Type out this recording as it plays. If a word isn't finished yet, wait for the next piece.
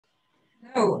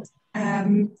Hello,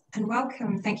 and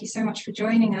welcome. Thank you so much for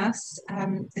joining us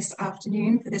this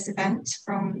afternoon for this event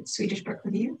from Swedish Book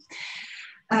Review.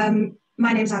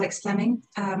 My name is Alex Fleming.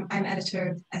 I'm editor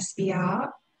of SBR,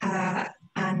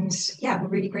 and yeah, we're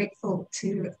really grateful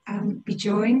to be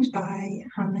joined by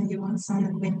Hanna, Johansson,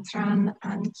 and Quynh, Tran,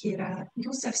 and Kira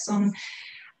Josefsson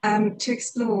to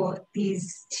explore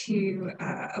these two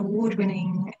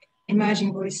award-winning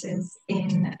emerging voices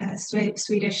in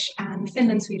Swedish and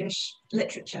Finland Swedish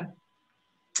literature,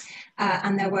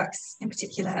 and their works in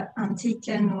particular,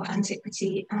 Antiquity or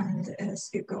Antiquity and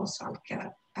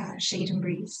Skugga Shade and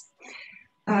Breeze.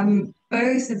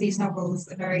 Both of these novels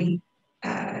are very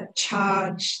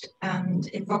charged and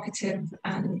evocative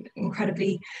and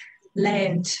incredibly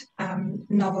layered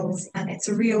novels, and it's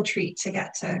a real treat to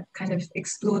get to kind of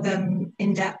explore them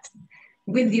in depth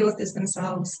with the authors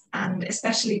themselves, and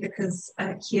especially because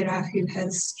Kira, who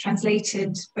has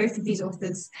translated both of these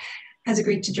authors, has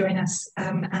agreed to join us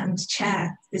and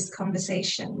chair this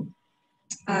conversation.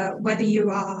 Whether you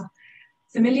are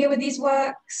familiar with these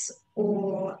works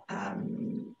or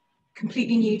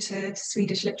completely new to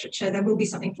Swedish literature, there will be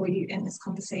something for you in this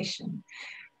conversation.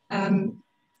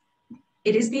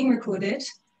 It is being recorded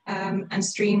and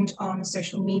streamed on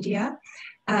social media.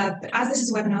 But as this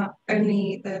is a webinar,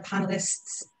 only the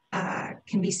panelists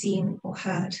can be seen or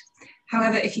heard.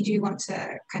 However, if you do want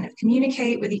to kind of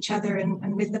communicate with each other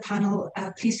and with the panel,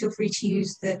 please feel free to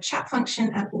use the chat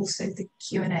function and also the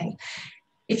Q&A.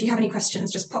 If you have any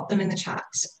questions, just pop them in the chat,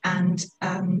 and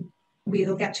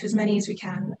we'll get to as many as we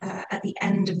can at the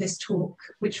end of this talk,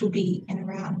 which will be in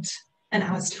around an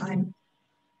hour's time.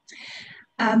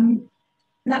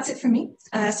 That's it from me.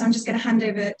 So I'm just going to hand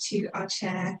over to our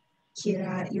chair,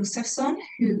 Kira Josefsson,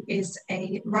 who is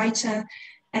a writer,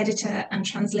 editor, and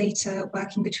translator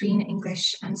working between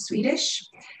English and Swedish.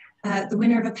 The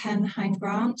winner of a PEN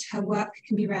grant, her work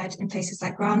can be read in places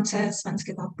like Granta,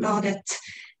 Svenska Dagbladet,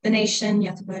 The Nation,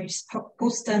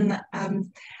 Göteborgs-Posten,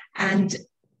 and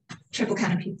Triple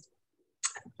Canopy.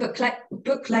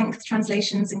 Book-length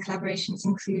translations and collaborations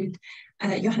include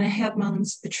Johanna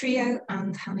Hedman's The Trio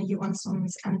and Hanna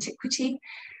Johansson's Antiquity,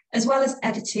 as well as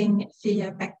editing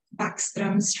Fia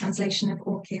Backström's translation of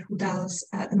Åke Hodal's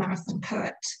The Marathon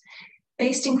Poet.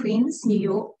 Based in Queens, New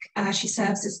York, she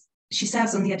serves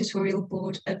on the editorial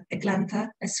board of Glänta,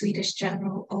 a Swedish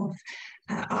journal of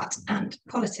art and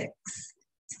politics.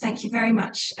 So thank you very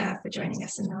much for joining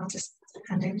us, and now I'll just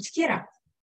hand over to Kira.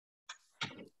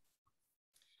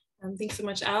 Thanks so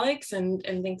much, Alex, and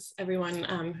thanks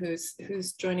everyone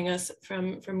who's joining us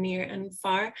from near and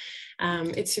far.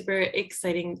 It's super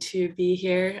exciting to be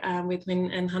here with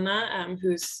Quynh and Hanna,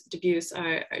 whose debuts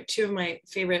are two of my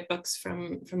favorite books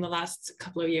from the last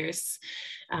couple of years,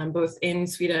 both in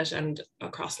Swedish and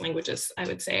across languages, I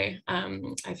would say.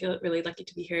 I feel really lucky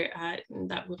to be here,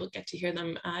 that we'll get to hear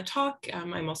them talk.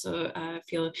 I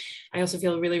also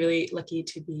feel really, really lucky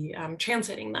to be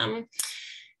translating them.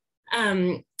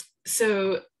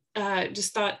 So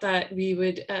just thought that we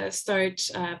would start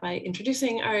by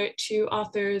introducing our two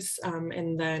authors,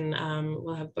 and then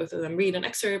we'll have both of them read an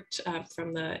excerpt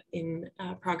from the in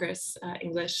progress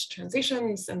English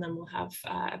translations, and then we'll have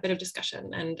a bit of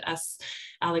discussion. And as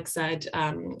Alex said,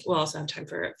 we'll also have time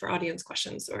for audience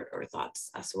questions or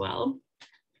thoughts as well.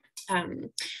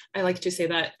 I like to say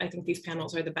that I think these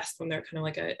panels are the best when they're kind of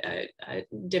like a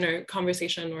dinner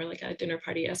conversation or like a dinner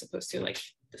party, as opposed to like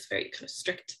this very kind of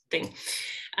strict thing,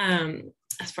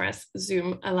 as far as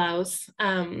Zoom allows.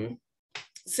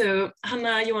 So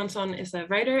Hanna Johansson is a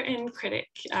writer and critic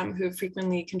who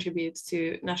frequently contributes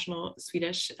to national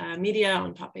Swedish media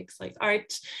on topics like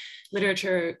art,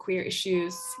 literature, queer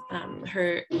issues.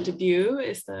 Her debut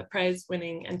is the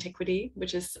prize-winning Antiquity,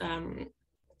 which is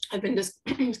I've been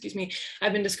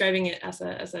describing it as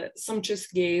a sumptuous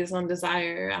gaze on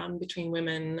desire between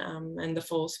women and the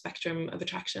full spectrum of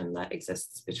attraction that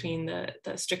exists between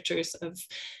the strictures of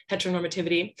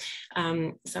heteronormativity.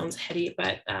 Sounds heady,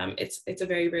 but it's a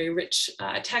very, very rich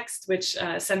text, which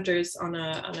centers on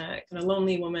a kind of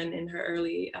lonely woman in her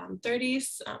early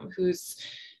 30s whose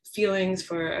feelings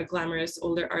for a glamorous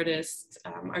older artist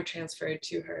are transferred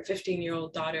to her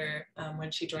 15-year-old daughter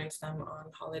when she joins them on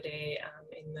holiday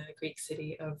in the Greek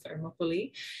city of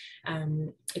Thermopylae.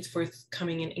 It's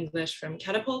forthcoming in English from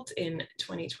Catapult in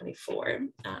 2024.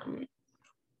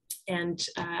 And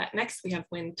next we have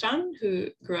Tran, who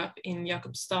grew up in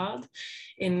Jakobstad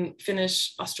in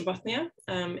Finnish Ostrobothnia,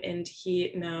 and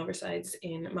he now resides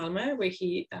in Malmö, where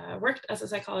he worked as a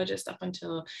psychologist up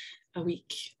until a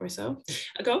week or so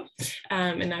ago,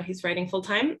 and now he's writing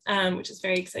full-time, which is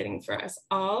very exciting for us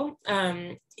all.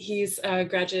 He's a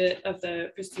graduate of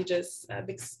the prestigious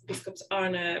Biskops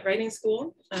Arne Writing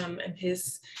School, and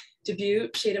his debut,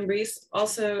 Shade and Breeze,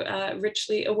 also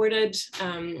richly awarded.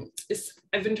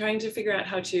 I've been trying to figure out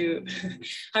how to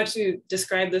how to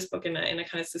describe this book in a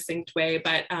kind of succinct way,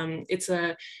 but it's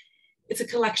a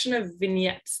collection of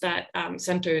vignettes that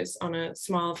centers on a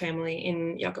small family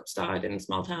in Jakobstad in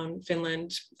small town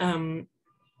Finland.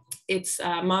 It's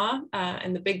Ma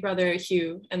and the big brother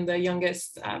Hugh and the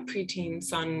youngest preteen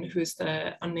son, who's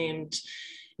the unnamed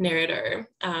narrator.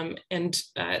 And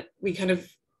we kind of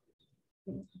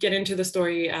get into the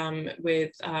story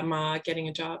with Ma getting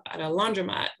a job at a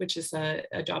laundromat, which is a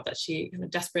job that she kind of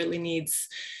desperately needs,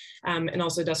 and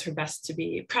also does her best to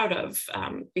be proud of,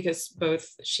 because both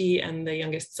she and the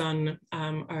youngest son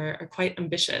are quite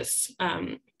ambitious.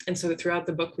 And so throughout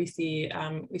the book, we see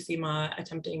Ma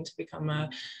attempting to become a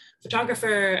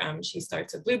photographer. She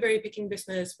starts a blueberry picking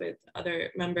business with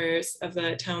other members of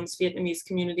the town's Vietnamese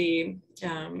community,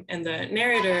 and the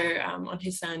narrator on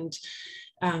his end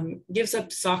gives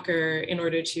up soccer in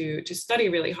order to study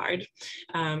really hard.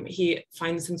 He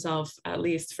finds himself, at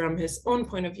least from his own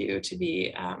point of view, to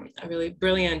be a really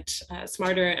brilliant,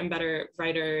 smarter and better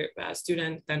writer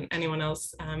student than anyone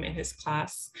else in his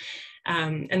class.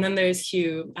 And then there's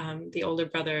Hugh, the older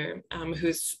brother,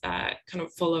 who's kind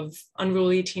of full of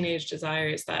unruly teenage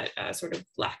desires that sort of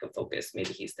lack of focus.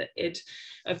 Maybe he's the id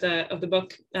of the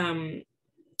book.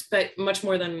 But much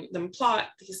more than plot,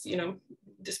 these, you know,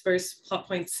 dispersed plot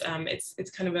points.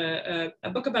 It's kind of a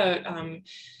book about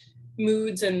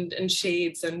moods and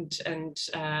shades and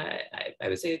I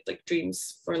would say like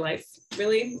dreams for life,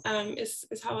 really, is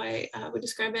how I would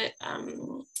describe it.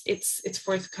 It's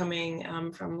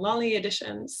forthcoming from Lolly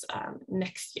Editions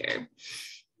next year.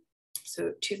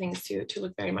 So two things to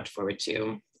look very much forward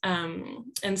to.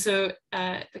 And so,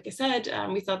 like I said,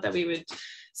 we thought that we would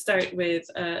start with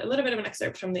a little bit of an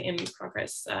excerpt from the in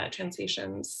progress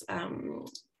translations,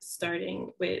 starting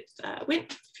with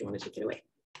Quynh, if you want to take it away.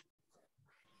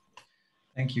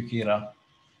 Thank you, Kira.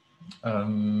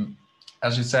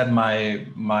 As you said,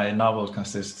 my novel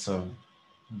consists of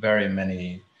very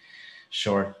many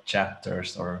short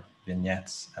chapters or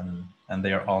vignettes, and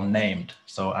they are all named.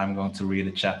 So I'm going to read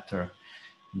a chapter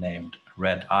named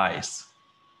Red Eyes.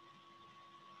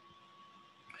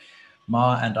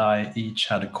 Ma and I each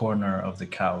had a corner of the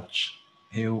couch.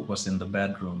 Hugh was in the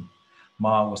bedroom.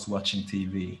 Ma was watching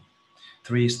TV.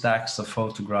 3 stacks of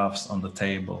photographs on the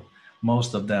table,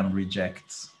 most of them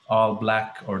rejects, all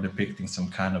black or depicting some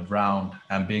kind of round,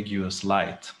 ambiguous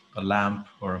light, a lamp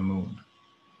or a moon.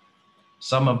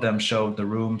 Some of them showed the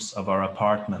rooms of our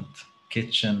apartment,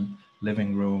 kitchen,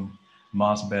 living room,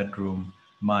 Ma's bedroom,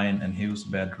 mine and Hugh's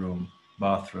bedroom,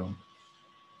 bathroom.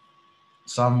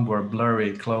 Some were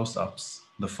blurry close-ups,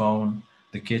 the phone,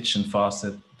 the kitchen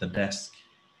faucet, the desk.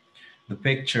 The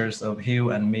pictures of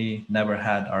Hugh and me never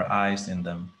had our eyes in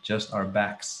them, just our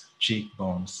backs,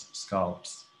 cheekbones,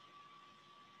 scalps.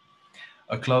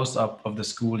 A close-up of the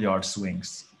schoolyard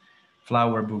swings,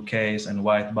 flower bouquets and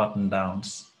white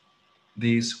button-downs.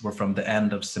 These were from the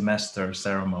end of semester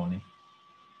ceremony.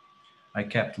 I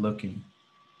kept looking.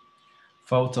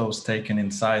 Photos taken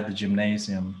inside the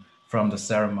gymnasium from the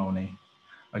ceremony.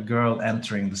 A girl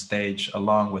entering the stage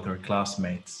along with her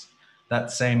classmates.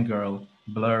 That same girl,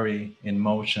 blurry, in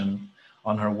motion,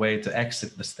 on her way to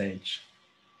exit the stage.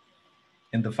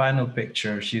 In the final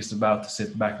picture, she is about to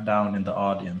sit back down in the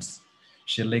audience.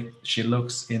 She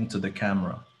looks into the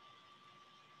camera.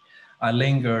 I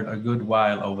lingered a good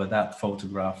while over that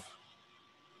photograph.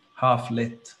 Half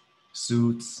lit,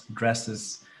 suits,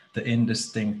 dresses, the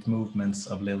indistinct movements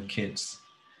of little kids.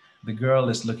 The girl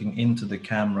is looking into the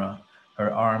camera.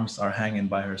 Her arms are hanging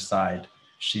by her side.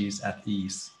 She's at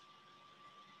ease.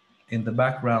 In the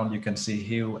background, you can see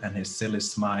Hugh and his silly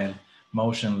smile,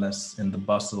 motionless in the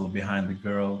bustle behind the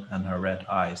girl and her red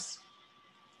eyes.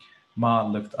 Ma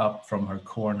looked up from her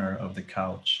corner of the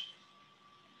couch.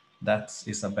 That's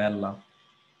Isabella.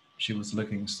 She was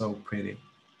looking so pretty.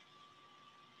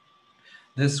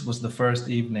 This was the first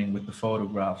evening with the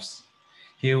photographs.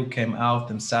 Hugh came out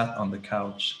and sat on the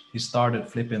couch. He started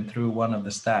flipping through one of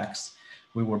the stacks.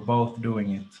 We were both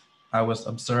doing it. I was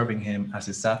observing him as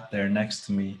he sat there next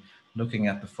to me, looking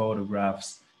at the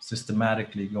photographs,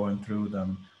 systematically going through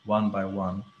them one by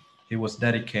one. He was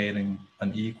dedicating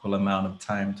an equal amount of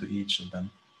time to each of them.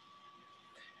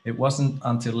 It wasn't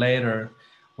until later,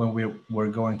 when we were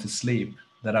going to sleep,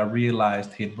 that I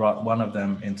realized he'd brought one of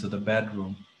them into the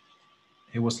bedroom.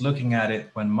 He was looking at it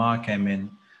when Ma came in,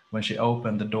 when she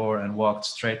opened the door and walked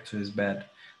straight to his bed,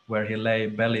 where he lay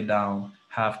belly down,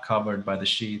 half covered by the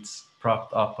sheets,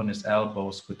 propped up on his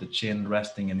elbows with the chin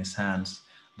resting in his hands,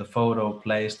 the photo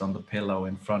placed on the pillow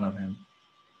in front of him.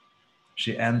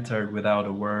 She entered without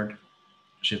a word.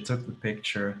 She took the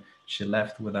picture. She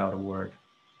left without a word.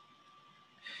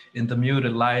 In the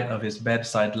muted light of his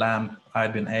bedside lamp,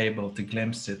 I'd been able to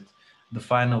glimpse it, the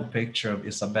final picture of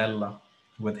Isabella,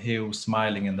 with Hugh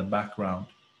smiling in the background,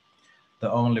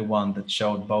 the only one that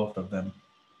showed both of them.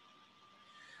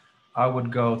 I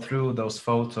would go through those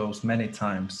photos many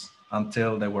times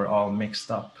until they were all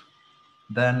mixed up.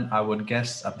 Then I would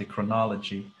guess at the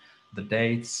chronology, the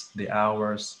dates, the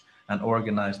hours, and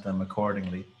organize them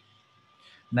accordingly.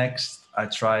 Next, I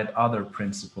tried other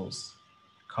principles: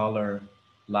 color,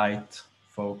 light,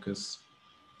 focus.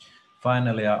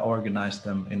 Finally, I organized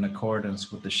them in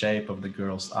accordance with the shape of the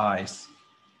girl's eyes,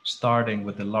 starting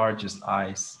with the largest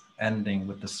eyes, ending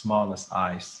with the smallest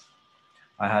eyes.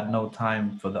 I had no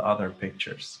time for the other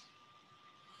pictures.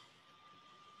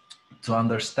 To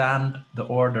understand the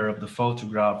order of the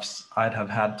photographs, I'd have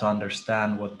had to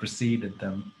understand what preceded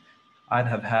them. I'd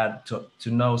have had to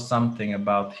know something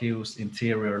about Hugh's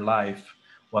interior life,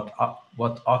 what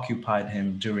occupied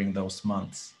him during those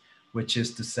months, which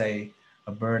is to say,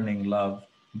 a burning love,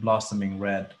 blossoming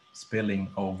red, spilling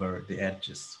over the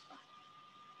edges.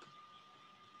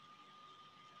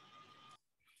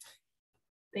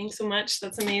 Thanks so much.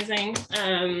 That's amazing.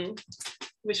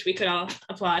 Wish we could all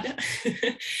applaud.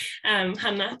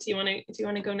 Hanna, do you want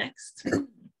to go next?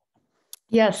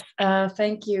 Yes,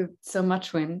 thank you so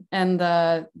much, Quynh. And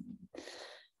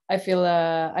I feel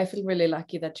really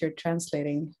lucky that you're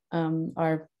translating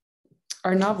our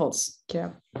novels,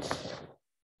 Kira.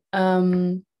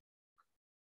 On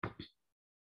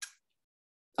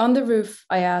the roof,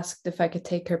 I asked if I could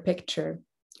take her picture.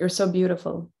 You're so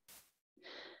beautiful.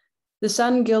 The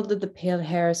sun gilded the pale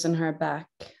hairs on her back.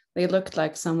 They looked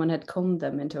like someone had combed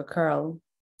them into a curl.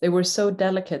 They were so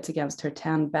delicate against her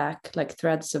tan back, like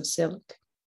threads of silk.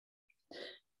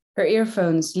 Her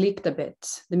earphones leaked a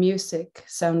bit. The music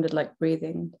sounded like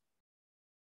breathing.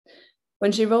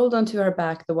 When she rolled onto her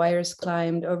back, the wires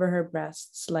climbed over her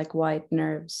breasts like white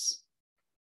nerves.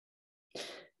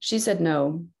 She said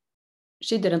no.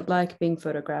 She didn't like being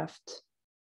photographed.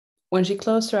 When she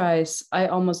closed her eyes, I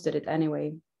almost did it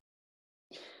anyway.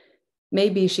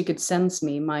 Maybe she could sense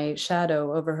me, my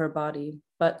shadow over her body,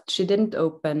 but she didn't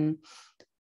open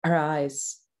her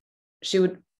eyes. She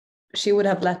would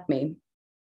have let me.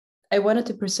 I wanted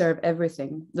to preserve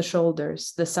everything, the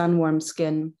shoulders, the sun-warmed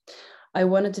skin. I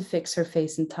wanted to fix her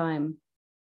face in time.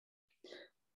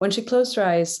 When she closed her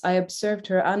eyes, I observed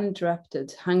her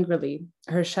uninterrupted, hungrily,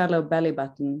 her shallow belly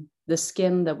button, the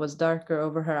skin that was darker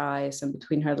over her eyes and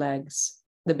between her legs,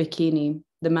 the bikini,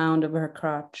 the mound over her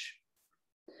crotch.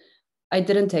 I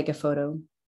didn't take a photo.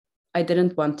 I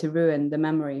didn't want to ruin the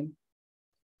memory.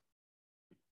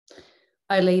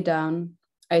 I lay down.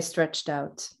 I stretched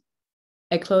out.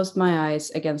 I closed my eyes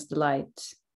against the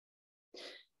light.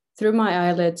 Through my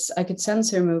eyelids, I could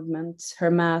sense her movement,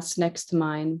 her mass next to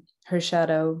mine, her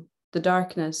shadow, the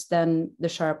darkness, then the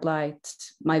sharp light,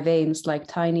 my veins like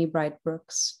tiny bright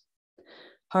brooks,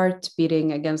 heart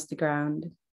beating against the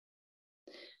ground.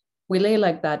 We lay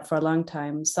like that for a long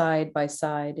time, side by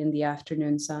side in the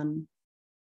afternoon sun.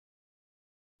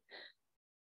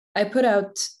 I put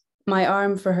out my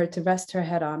arm for her to rest her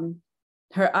head on.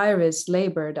 Her iris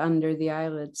labored under the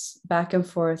eyelids, back and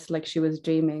forth like she was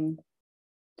dreaming.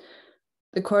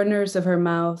 The corners of her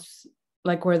mouth,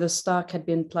 like where the stalk had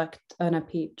been plucked on a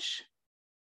peach.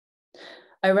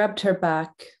 I rubbed her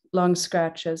back, long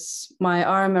scratches, my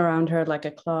arm around her like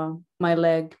a claw, my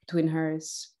leg between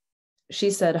hers. She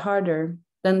said harder,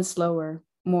 then slower,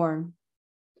 more.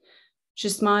 She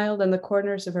smiled and the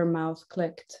corners of her mouth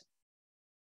clicked.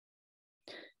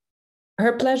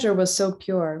 Her pleasure was so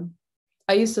pure.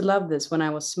 I used to love this when I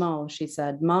was small, she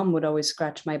said. Mom would always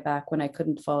scratch my back when I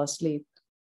couldn't fall asleep.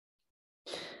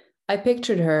 I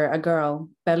pictured her, a girl,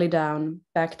 belly down,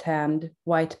 back tanned,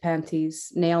 white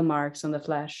panties, nail marks on the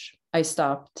flesh. I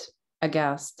stopped,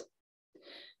 aghast.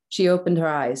 She opened her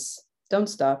eyes. Don't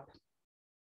stop.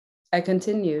 I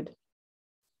continued,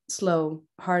 slow,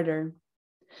 harder.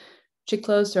 She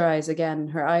closed her eyes again,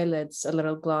 her eyelids a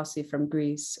little glossy from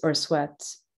grease or sweat,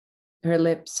 her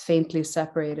lips faintly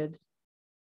separated.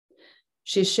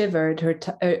 She shivered,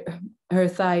 her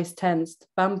thighs tensed,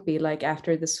 bumpy like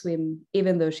after the swim,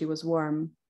 even though she was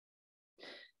warm.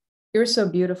 You're so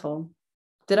beautiful.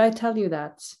 Did I tell you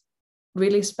that?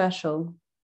 Really special.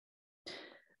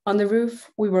 On the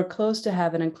roof, we were close to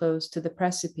heaven and close to the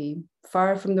precipice,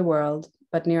 far from the world,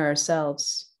 but near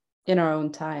ourselves, in our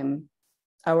own time,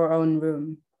 our own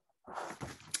room.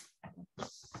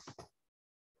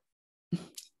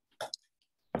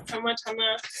 So much,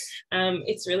 Hanna.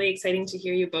 It's really exciting to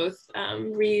hear you both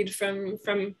read from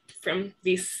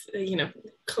these,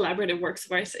 collaborative works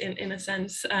of art in a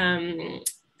sense.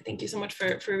 Thank you so much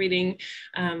for reading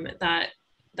that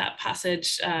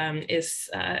passage. Is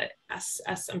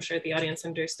as I'm sure the audience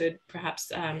understood,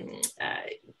 perhaps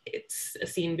it's a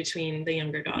scene between the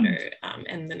younger daughter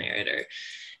and the narrator,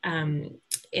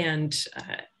 and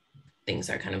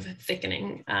things are kind of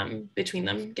thickening between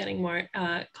them, getting more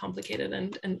complicated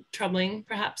and troubling,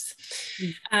 perhaps.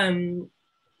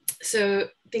 So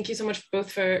thank you so much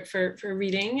both for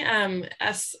reading.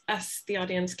 As the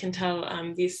audience can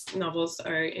tell, these novels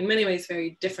are in many ways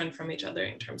very different from each other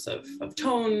in terms of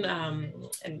tone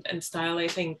and style, I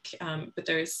think, but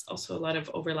there's also a lot of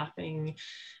overlapping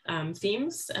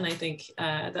themes. And I think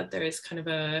that there is kind of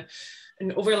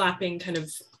an overlapping kind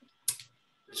of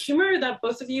humor that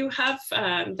both of you have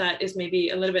that is maybe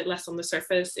a little bit less on the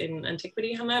surface in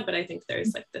Antiquity, Hanna, but I think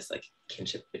there's like this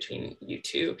kinship between you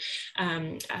two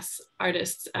as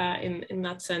artists in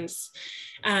that sense.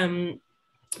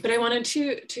 But I wanted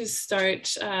to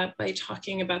start by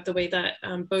talking about the way that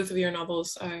both of your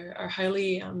novels are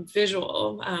highly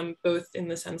visual, both in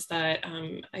the sense that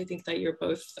I think that you're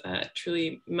both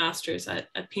truly masters at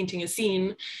painting a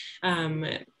scene.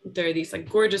 There are these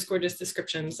gorgeous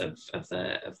descriptions of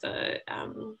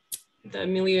the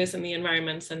milieus and the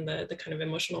environments and the kind of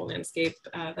emotional landscape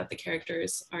that the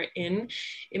characters are in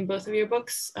both of your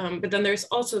books. But then there's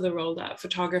also the role that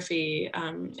photography,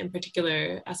 in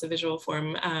particular as a visual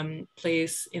form,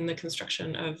 plays in the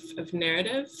construction of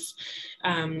narrative.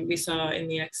 We saw in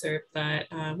the excerpt that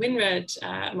Quynh read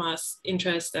Ma's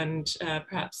interest and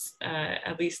perhaps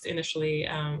at least initially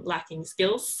lacking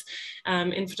skills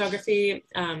in photography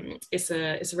is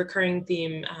a recurring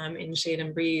theme in Shade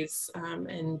and Breeze,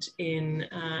 and in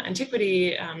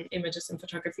Antiquity, images and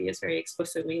photography is very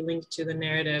explicitly linked to the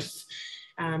narrative,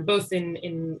 both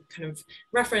in kind of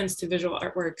reference to visual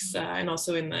artworks and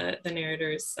also in the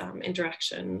narrator's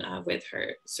interaction with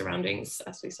her surroundings,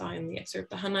 as we saw in the excerpt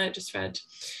that Hanna just read.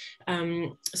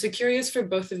 So curious for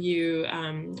both of you,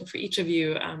 for each of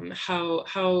you,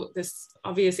 how this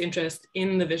obvious interest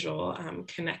in the visual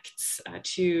connects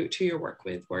to your work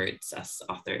with words as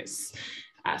authors,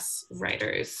 as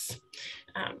writers.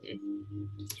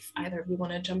 If either of you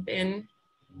want to jump in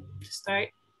to start.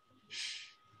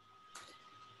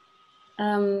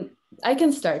 I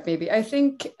can start maybe. I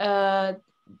think I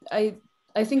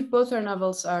think both our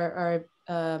novels are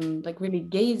really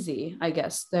gazy, I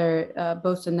guess. They're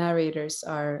both the narrators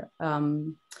are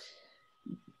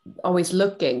always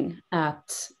looking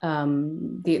at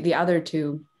the other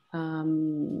two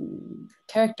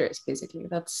characters, basically.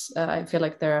 That's I feel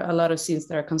like there are a lot of scenes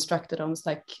that are constructed almost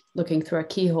like looking through a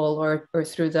keyhole or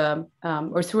through the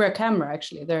or through a camera.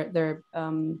 Actually, they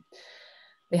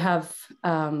have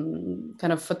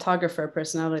kind of photographer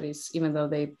personalities, even though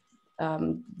they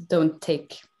don't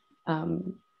take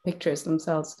pictures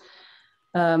themselves.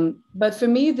 But for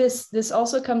me, this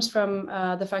also comes from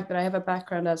the fact that I have a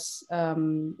background as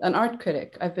an art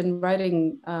critic. I've been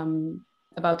writing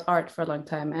about art for a long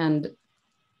time, and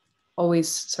always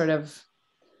sort of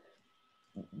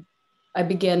I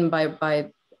begin by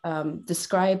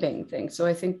describing things. So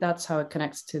I think that's how it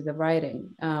connects to the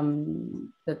writing.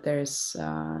 That there's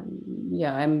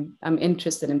I'm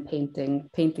interested in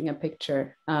painting a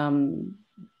picture in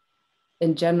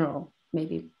general,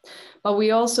 maybe. But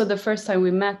we also, the first time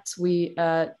we met, we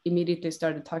immediately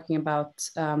started talking about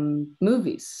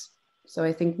movies. So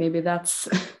I think maybe that's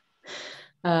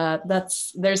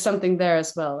there's something there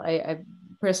as well. I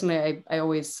personally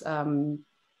always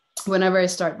whenever I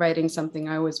start writing something,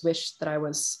 I always wish that I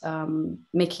was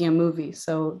making a movie.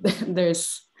 So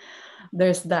there's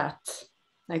that,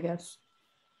 I guess.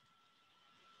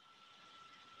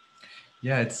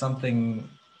 Yeah, it's something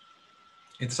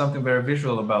very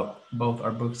visual about both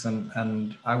our books,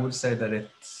 and I would say that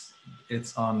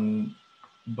it's on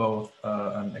both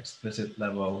an explicit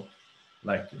level,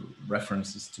 like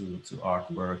references to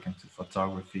artwork and to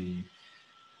photography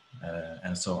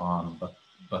and so on,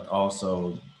 but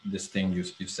also this thing you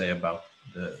say about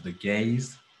the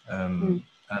gaze, and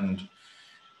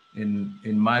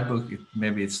in my book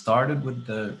maybe it started with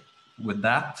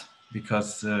that,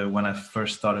 because when I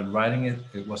first started writing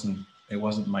it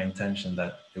wasn't my intention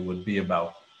that it would be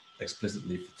about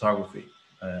explicitly photography.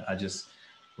 I just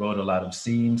wrote a lot of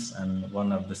scenes, and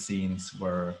one of the scenes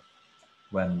were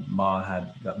when Ma had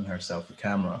gotten herself a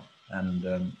camera.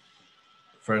 And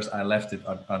first I left it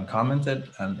uncommented,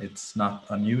 and it's not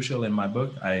unusual in my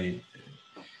book.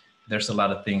 There's a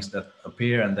lot of things that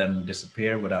appear and then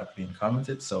disappear without being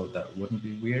commented, so that wouldn't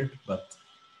be weird. But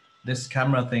this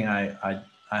camera thing, I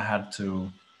had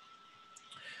to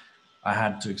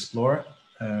explore.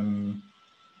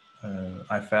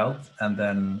 I felt, and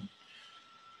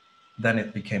then it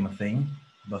became a thing.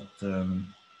 But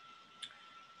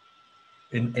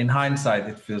in hindsight,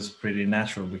 it feels pretty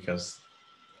natural, because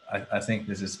I think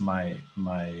this is my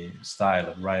style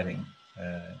of writing.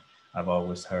 I've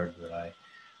always heard that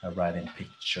I write in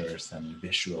pictures and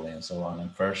visually and so on. And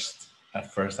at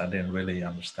first I didn't really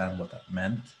understand what that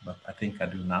meant, but I think I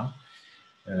do now.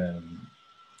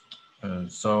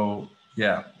 So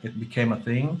yeah, it became a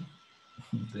thing,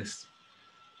 this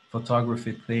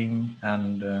photography thing.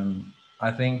 And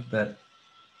I think that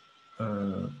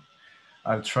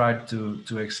I've tried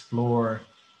to explore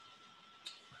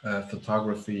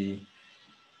photography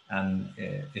and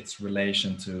its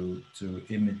relation to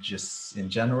images in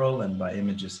general. And by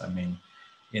images, I mean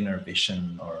inner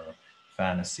vision or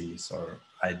fantasies or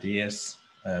ideas,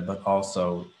 but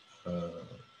also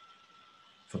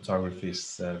photography's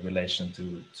relation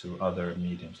to other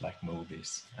mediums like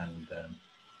movies. And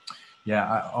yeah,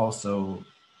 I also,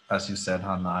 as you said,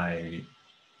 Hanna,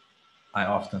 I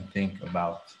often think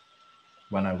about,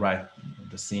 when I write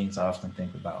the scenes, I often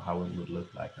think about how it would look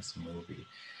like as a movie.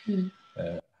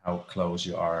 How close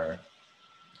you are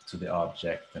to the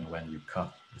object, and when you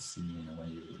cut the scene, and when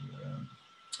you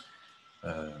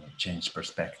change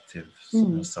perspectives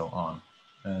and so on.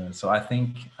 So I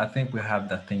think we have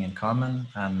that thing in common,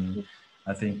 and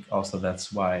I think also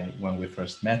that's why when we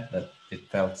first met, that it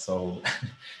felt so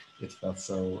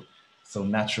so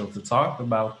natural to talk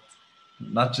about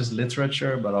not just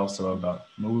literature but also about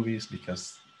movies,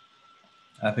 because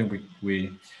I think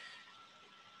we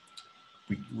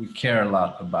care a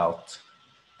lot about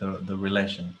the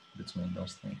relation between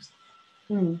those things.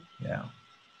 Yeah.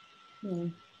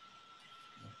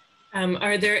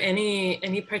 Are there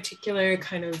any particular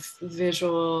kind of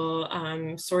visual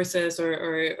sources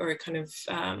or kind of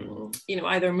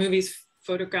either movies,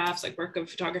 photographs, like work of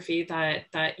photography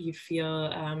that you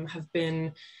feel have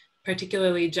been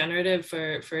particularly generative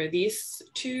for these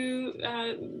two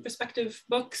respective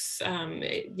books?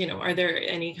 Are there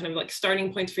any kind of like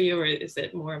starting points for you, or is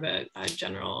it more of a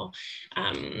general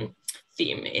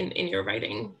theme in your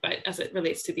writing, but as it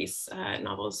relates to these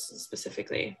novels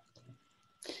specifically?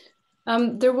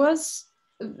 There was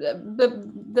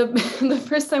the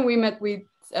first time we met, we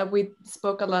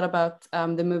spoke a lot about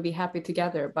the movie Happy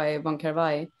Together by Von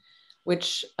Kar-wai,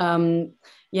 which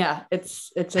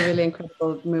it's a really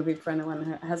incredible movie for anyone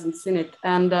who hasn't seen it.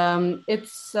 And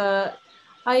it's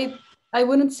I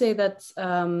wouldn't say that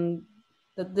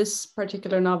that this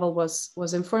particular novel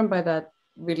was informed by that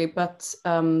really, but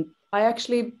I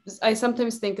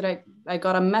sometimes think that I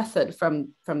got a method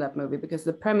from that movie, because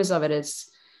the premise of it is,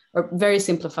 or very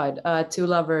simplified, two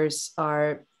lovers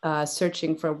are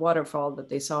searching for a waterfall that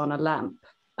they saw on a lamp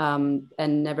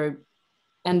and never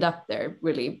end up there,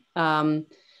 really. And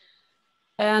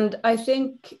I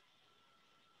think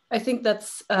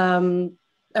that's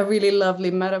a really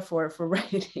lovely metaphor for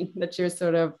writing, that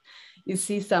you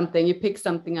see something, you pick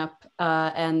something up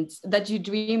and that you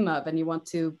dream of, and you want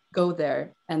to go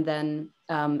there and then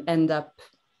end up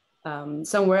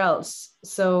somewhere else.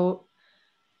 So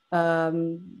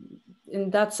in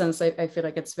that sense, I feel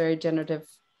like it's very generative.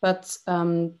 But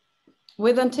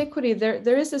with Antiquity,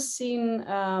 there is a scene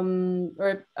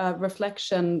or a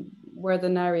reflection where the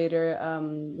narrator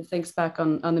thinks back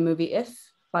on the movie If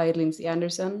by Lindsay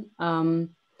Anderson,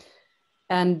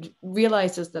 and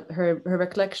realizes that her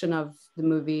recollection of the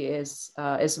movie is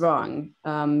wrong.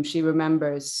 She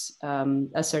remembers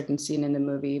a certain scene in the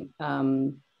movie.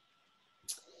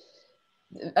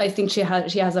 I think she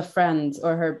has a friend,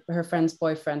 or her friend's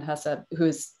boyfriend who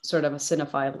is sort of a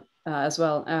cinephile as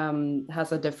well,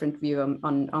 has a different view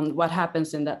on what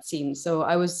happens in that scene. So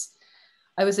I was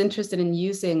interested in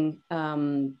using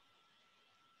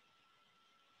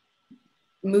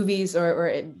movies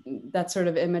or that sort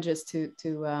of images to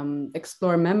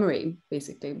explore memory,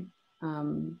 basically,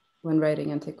 when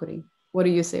writing Antiquity. What do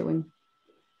you say, Quynh?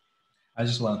 I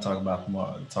just want to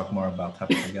talk more about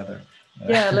Happy Together.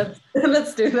 Yeah,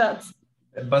 let's do that.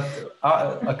 But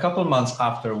a couple months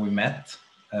after we met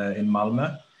in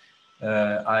Malmö,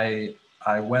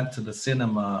 I went to the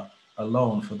cinema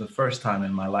alone for the first time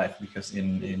in my life, because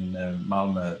in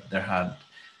Malmö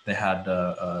they had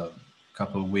a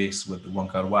couple of weeks with the Von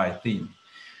Kar-wai theme,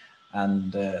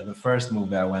 And the first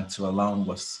movie I went to alone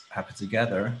was Happy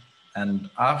Together. And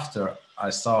after I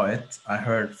saw it, I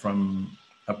heard from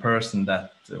a person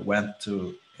that went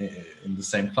to in the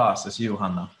same class as you,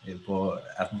 Hanna,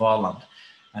 at Valand.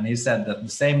 And he said that the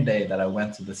same day that I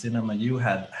went to the cinema, you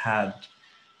had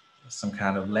some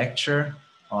kind of lecture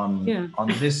on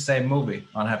this same movie,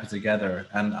 on Happy Together.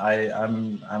 And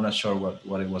I'm not sure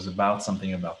what it was about,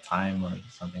 something about time or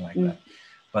something like that.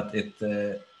 But it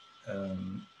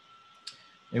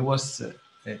was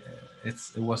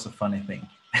it was a funny thing.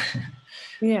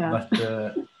 Yeah. But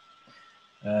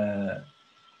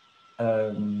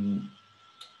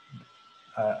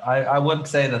I wouldn't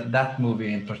say that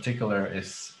movie in particular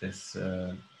is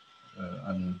a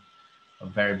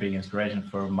very big inspiration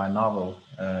for my novel.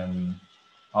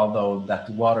 Although that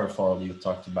waterfall you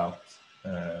talked about,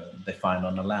 they find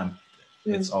on a lamp,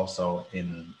 it's also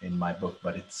in my book,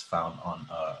 but it's found on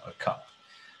a cup.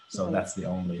 So that's the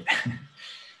only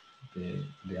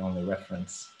the only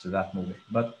reference to that movie.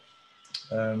 But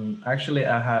actually,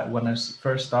 when I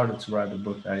first started to write the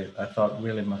book, I thought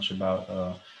really much about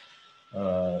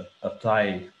a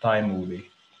Thai movie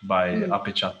by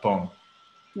Apichatpong,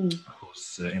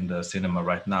 who's in the cinema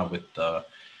right now with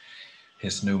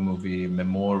his new movie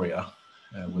Memoria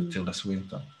with Tilda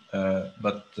Swinton.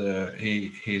 But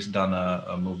he's done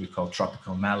a movie called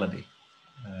Tropical Malady,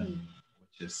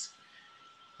 which is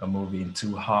a movie in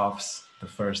two halves. The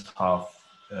first half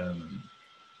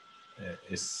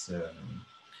is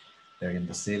they're in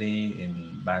the city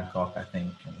in Bangkok, I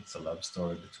think, and it's a love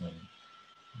story between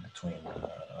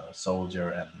a soldier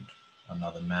and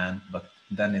another man. But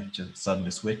then it just suddenly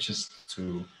switches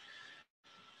to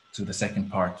the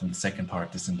second part, and the second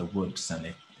part is in the woods,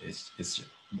 and it's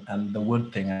and the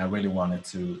wood thing I really wanted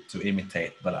to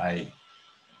imitate, but I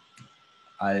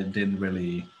didn't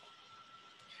really.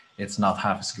 It's not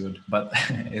half as good, but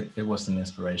it was an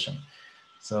inspiration.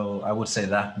 So I would say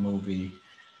that movie,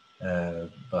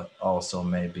 but also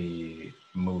maybe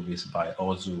movies by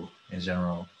Ozu in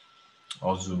general.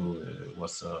 Ozu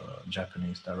was a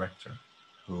Japanese director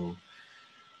who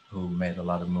made a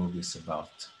lot of movies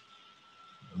about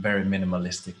very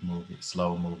minimalistic movies,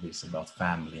 slow movies about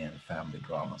family and family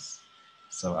dramas.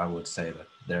 So I would say that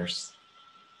there's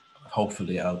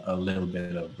hopefully a little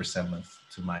bit of resemblance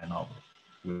to my novel,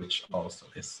 which also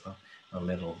is a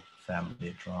little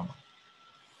family drama.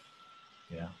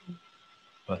 Yeah,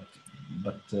 but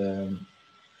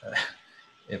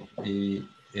if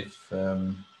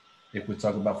we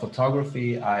talk about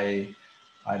photography, I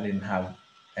didn't have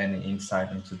any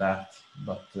insight into that,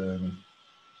 but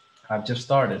I've just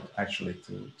started actually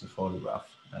to photograph.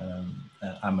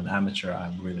 I'm an amateur.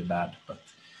 I'm really bad, but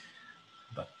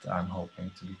I'm hoping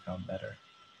to become better.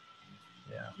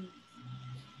 Yeah.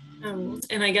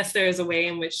 And I guess there is a way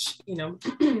in which, you know,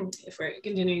 if we're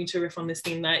continuing to riff on this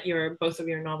theme, that both of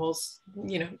your novels,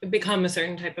 you know, become a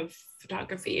certain type of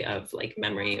photography of like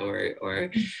memory or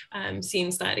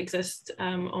scenes that exist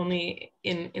only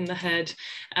in the head.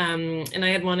 And I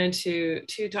had wanted to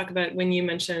talk about when you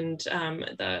mentioned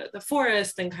the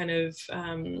forest and kind of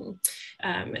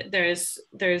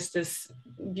there's this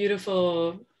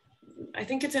beautiful, I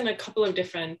think it's in a couple of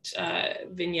different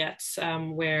vignettes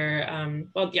where,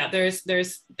 well, yeah, there's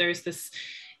this,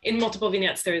 in multiple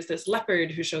vignettes, there's this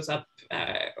leopard who shows up,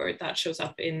 or that shows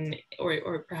up in,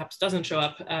 or perhaps doesn't show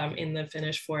up in the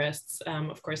Finnish forests.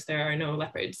 Of course, there are no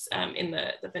leopards in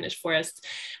the Finnish forests,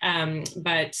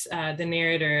 but the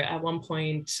narrator at one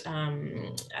point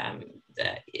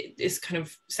is kind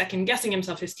of second guessing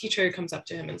himself. His teacher comes up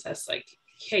to him and says, like,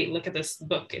 hey, look at this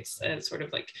book. It's a sort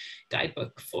of like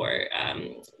guidebook for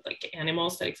like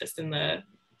animals that exist in the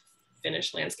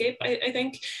Finnish landscape, I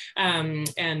think. And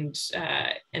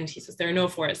he says, there are no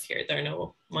forests here. There are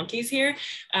no monkeys here.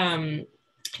 And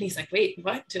he's like, wait,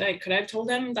 what? Could I have told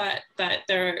them that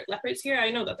there are leopards here?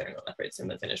 I know that there are no leopards in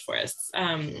the Finnish forests.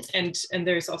 And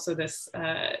there's also this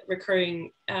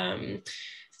recurring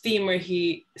theme where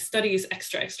he studies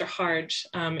extra hard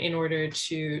in order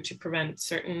to prevent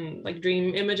certain like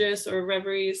dream images or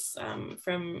reveries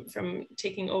from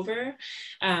taking over.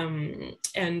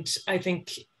 And I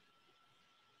think,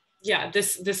 yeah,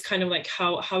 this kind of like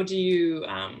how do you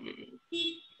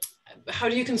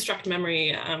construct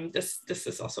memory? This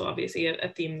is also obviously a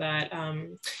theme that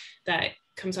that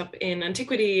comes up in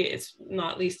Antiquity. It's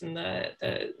not least in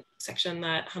the section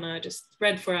that Hanna just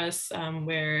read for us,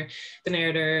 where the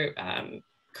narrator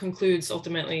concludes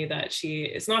ultimately that she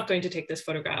is not going to take this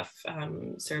photograph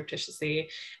surreptitiously,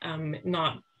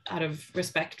 not out of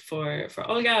respect for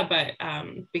Olga, but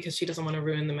because she doesn't want to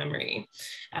ruin the memory.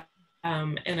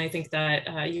 And I think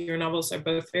that your novels are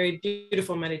both very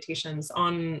beautiful meditations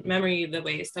on memory, the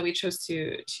ways that we choose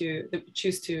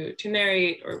to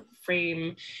narrate or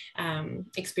frame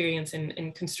experience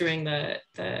in construing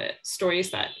the stories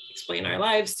that explain our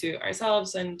lives to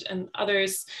ourselves and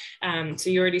others. So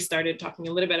you already started talking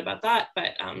a little bit about that,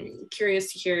 but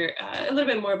curious to hear a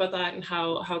little bit more about that and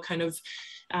how kind of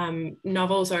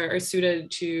novels are suited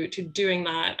to doing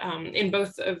that. In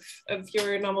both of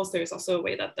your novels, there's also a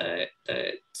way that the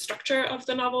structure of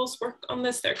the novels work on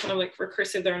this. They're kind of like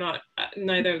recursive. They're not,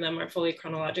 neither of them are fully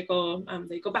chronological.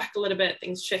 They go back a little bit,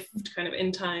 things shift kind of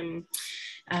in time.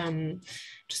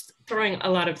 Just throwing a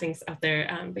lot of things out there,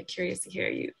 but curious to hear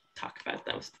you talk about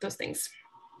those things.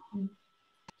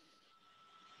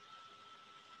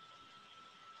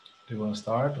 Do you want to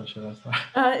start or should I start?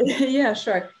 Yeah,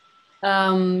 sure.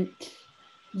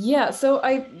 Yeah, so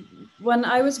when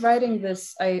I was writing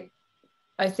this, I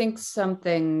think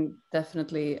something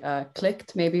definitely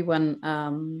clicked maybe when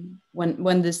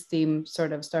this theme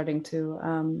sort of starting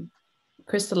to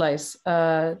crystallize.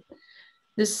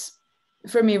 This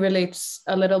for me relates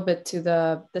a little bit to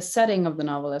the setting of the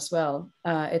novel as well.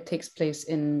 It takes place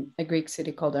in a Greek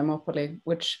city called Thermopylae,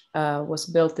 which was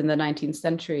built in the 19th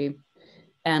century.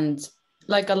 And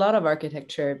like a lot of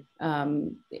architecture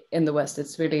in the West,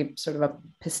 it's really sort of a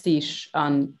pastiche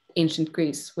on ancient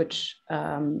Greece, which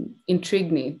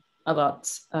intrigued me a lot.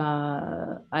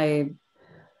 I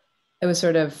was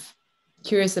sort of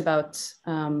curious about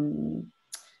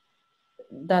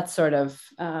that sort of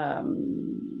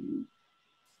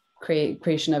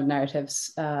creation of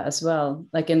narratives as well.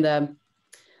 Like in the,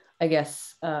 I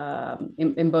guess,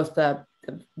 in both the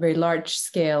very large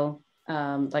scale,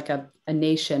 like a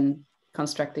nation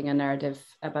constructing a narrative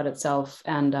about itself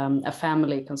and a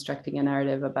family constructing a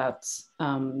narrative about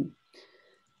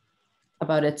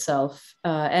itself.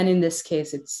 And in this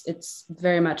case, it's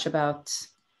very much about,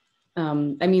 I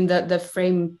mean, the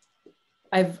frame,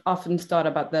 I've often thought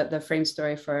about the frame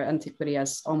story for Antiquity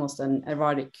as almost an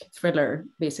erotic thriller,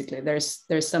 basically.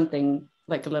 There's something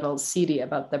like a little seedy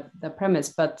about the premise,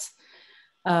 but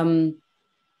the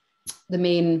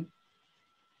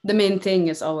main thing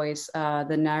is always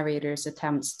the narrator's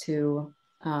attempts to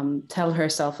tell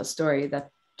herself a story that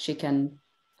she can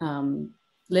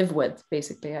live with,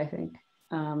 basically, I think.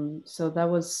 So that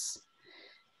was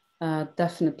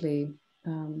definitely,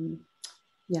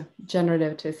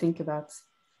 generative to think about.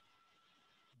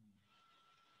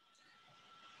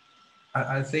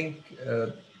 I think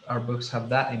our books have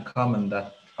that in common,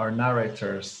 that our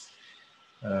narrators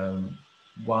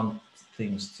want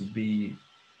things to be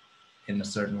in a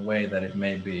certain way that it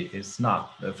maybe is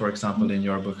not. For example, in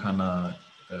your book, Hanna,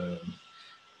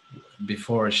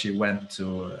 before she went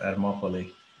to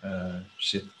Thermopylae,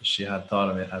 she had thought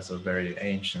of it as a very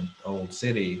ancient old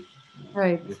city,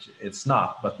 right? Which it's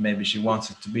not, but maybe she wants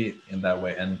it to be in that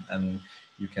way, and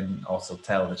you can also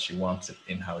tell that she wants it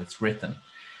in how it's written.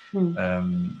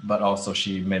 But also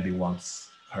she maybe wants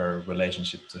her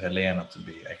relationship to Helena to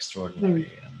be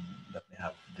extraordinary, and that they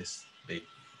have this big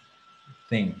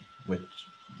thing which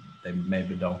they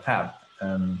maybe don't have.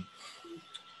 And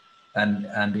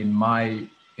in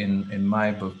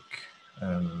my book,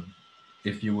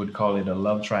 if you would call it a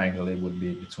love triangle, it would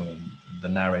be between the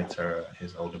narrator,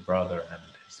 his older brother, and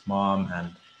his mom.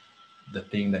 And the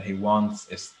thing that he wants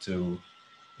is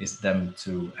them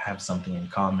to have something in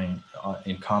common.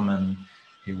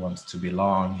 He wants to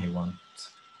belong. He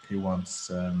wants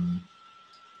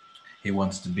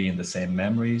to be in the same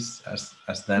memories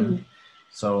as them.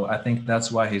 So I think that's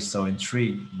why he's so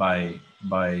intrigued by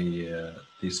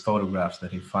these photographs that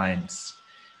he finds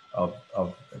of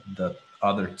the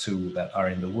other two that are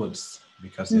in the woods,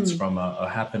 because it's from a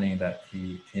happening that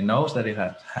he knows that it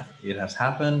has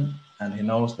happened, and he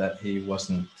knows that he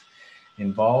wasn't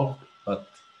involved, but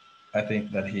I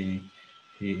think that he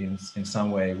in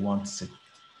some way wants it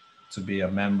to be a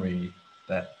memory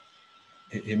that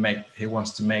he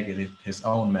wants to make it his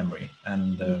own memory,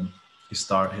 and he's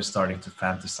starting to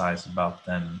fantasize about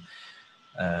them,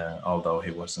 although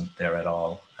he wasn't there at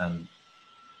all. And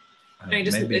can I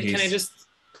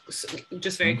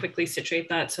just very quickly situate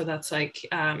that? So that's like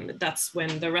that's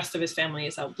when the rest of his family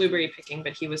is out blueberry picking,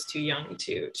 but he was too young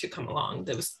to come along.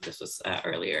 This was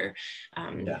earlier,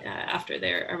 after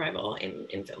their arrival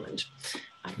in Finland.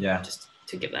 Just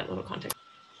to give that little context.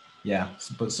 Yeah,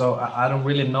 but so I don't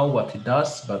really know what he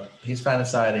does, but he's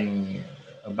fantasizing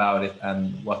about it,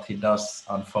 and what he does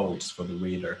unfolds for the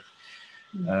reader.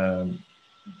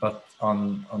 But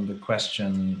on the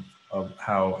question of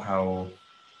how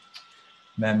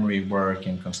memory work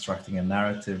in constructing a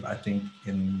narrative, I think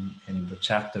in the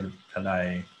chapter that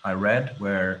I read,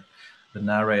 where the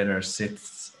narrator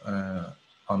sits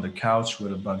on the couch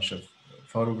with a bunch of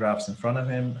photographs in front of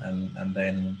him, and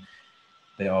then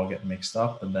they all get mixed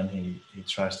up, and then he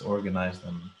tries to organize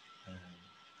them.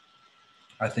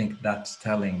 I think that's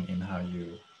telling in how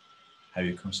you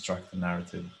construct the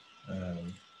narrative,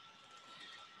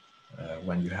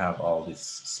 when you have all these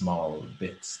small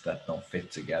bits that don't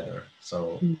fit together.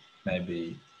 So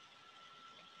maybe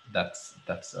that's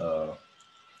a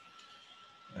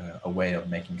way of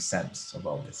making sense of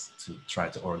all this, to try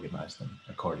to organize them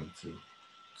according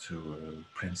to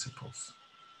principles.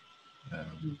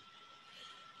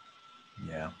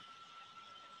 Yeah.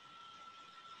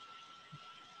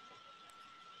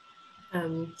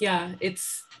 Yeah,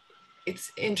 it's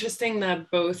interesting that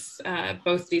both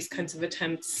these kinds of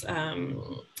attempts,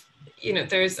 you know,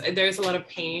 there's a lot of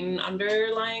pain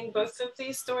underlying both of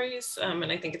these stories,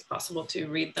 and I think it's possible to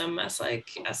read them as like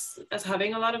as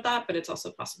having a lot of that, but it's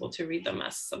also possible to read them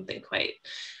as something quite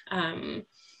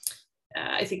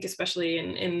I think especially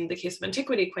in the case of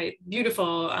Antiquity, quite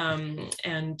beautiful,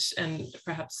 and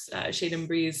perhaps Shade and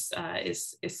Breeze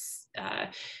is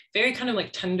very kind of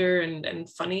like tender and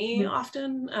funny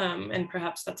often, and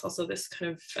perhaps that's also this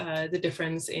kind of the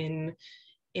difference in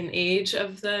age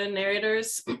of the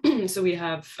narrators. So we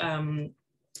have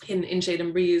in Shade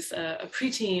and Breeze a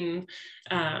preteen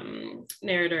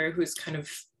narrator who's kind of,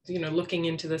 you know, looking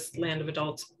into this land of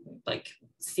adults, like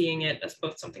seeing it as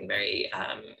both something very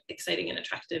exciting and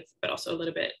attractive, but also a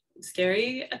little bit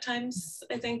scary at times,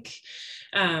 I think.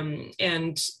 And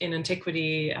in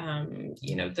Antiquity,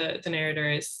 you know, the narrator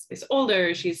is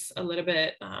older. She's a little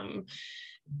bit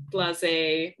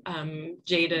blasé,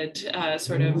 jaded,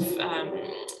 sort of,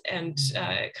 and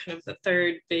kind of the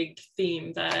third big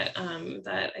theme that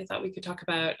that I thought we could talk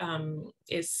about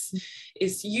is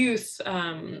youth.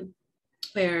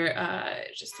 Where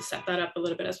just to set that up a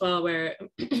little bit as well, where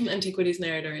Antiquity's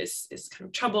narrator is kind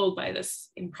of troubled by this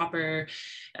improper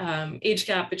age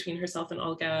gap between herself and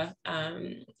Olga,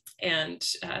 and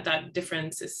that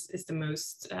difference is the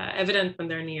most evident when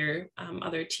they're near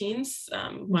other teens.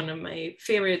 One of my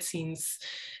favorite scenes,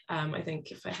 I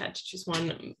think if I had to choose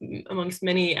one amongst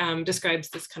many, describes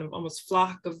this kind of almost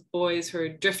flock of boys who are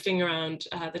drifting around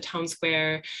the town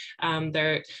square.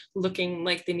 They're looking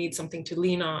like they need something to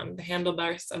lean on, the handlebars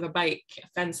of a bike, a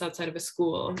fence outside of a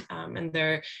school, and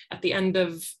they're at the end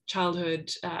of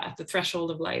childhood, at the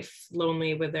threshold of life,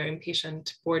 lonely with their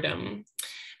impatient boredom.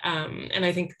 And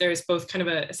I think there's both kind of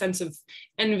a sense of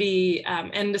envy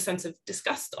and a sense of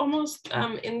disgust almost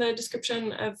in the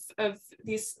description of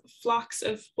these flocks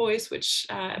of boys, which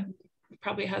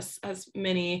probably has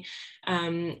many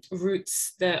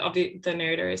roots. The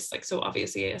narrator is like so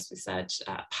obviously, as we said,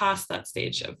 past that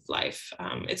stage of life.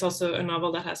 It's also a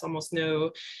novel that has almost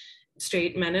no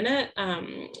straight men in it,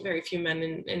 very few men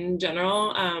in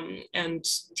general, and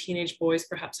teenage boys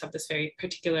perhaps have this very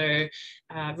particular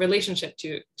relationship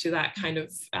to that kind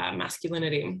of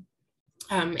masculinity.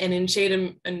 And in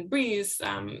Shade and Breeze,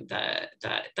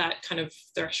 that kind of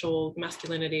threshold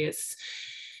masculinity is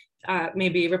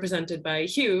maybe represented by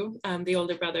Hugh, the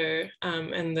older brother,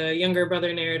 and the younger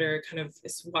brother narrator kind of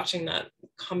is watching that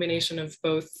combination of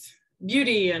both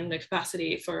beauty and the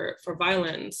capacity for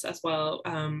violence as well.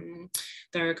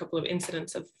 There are a couple of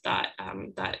incidents of that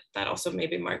that also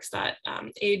maybe marks that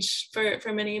age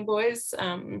for many boys.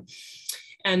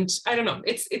 And I don't know,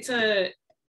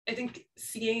 I think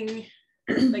seeing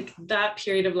like that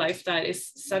period of life that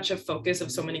is such a focus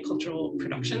of so many cultural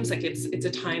productions, like it's a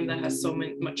time that has so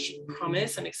much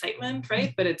promise and excitement,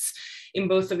 right? But it's in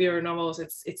both of your novels,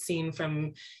 it's seen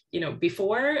from, you know,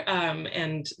 before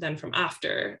and then from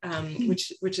after,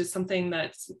 which is something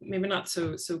that's maybe not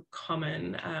so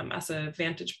common as a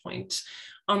vantage point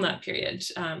on that period.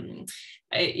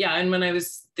 Yeah, and when I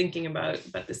was thinking about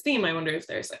this theme, I wonder if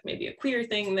there's like maybe a queer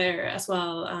thing there as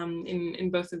well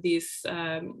in both of these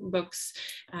books.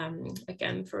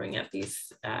 Again, throwing out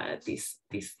these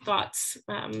thoughts,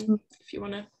 if you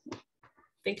want to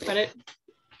think about it.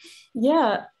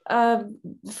 Yeah,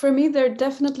 for me, there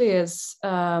definitely is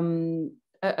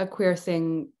a queer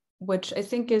thing, which I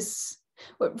think is,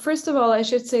 well, first of all, I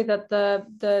should say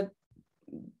that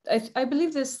I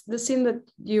believe the scene that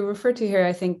you refer to here,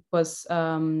 I think was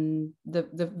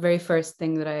the very first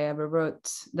thing that I ever wrote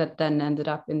that then ended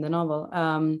up in the novel.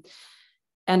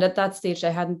 And at that stage,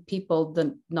 I hadn't peopled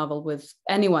the novel with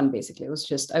anyone, basically. It was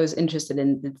just, I was interested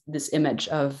in this image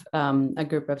of a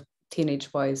group of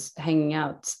teenage boys hanging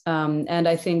out. And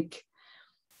I think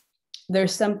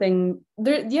there's something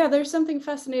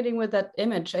fascinating with that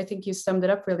image. I think you summed it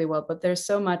up really well, but there's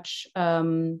so much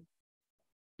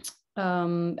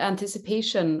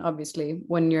anticipation, obviously,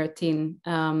 when you're a teen,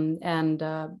 and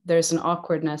there's an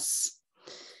awkwardness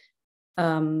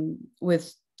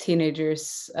with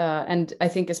teenagers, and I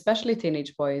think especially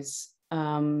teenage boys,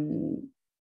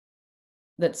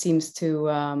 that seems to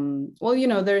well, you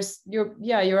know,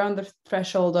 you're on the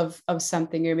threshold of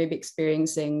something. You're maybe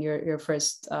experiencing your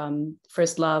first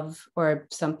love or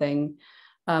something,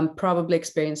 probably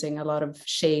experiencing a lot of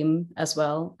shame as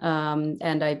well,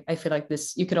 and I feel like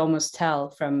this, you could almost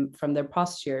tell from their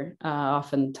posture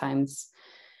oftentimes.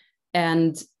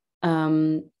 And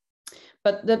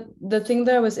but the thing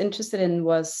that I was interested in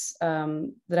was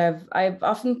that I've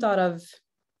often thought of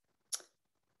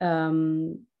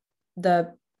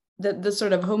the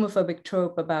sort of homophobic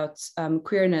trope about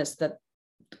queerness, that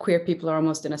queer people are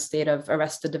almost in a state of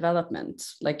arrested development,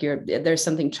 like there's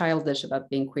something childish about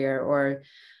being queer, or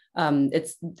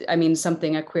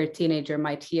something a queer teenager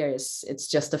might hear is it's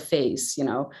just a phase, you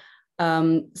know.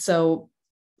 So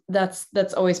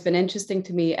that's always been interesting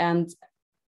to me. And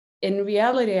in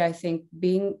reality, I think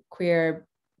being queer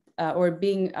or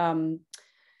being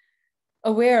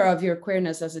aware of your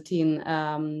queerness as a teen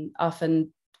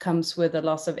often comes with a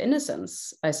loss of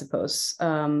innocence, I suppose.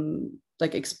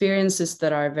 Like experiences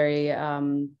that are very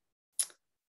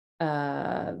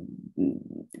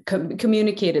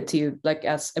communicated to you, like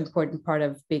as important part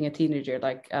of being a teenager,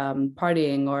 like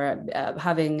partying or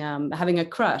having a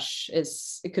crush,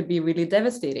 it could be really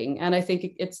devastating. And I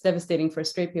think it's devastating for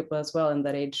straight people as well in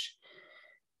that age.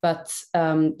 But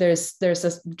there's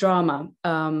this drama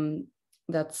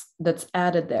that's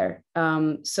added there.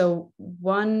 So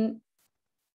one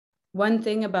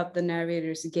thing about the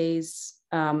narrator's gaze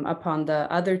upon the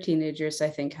other teenagers, I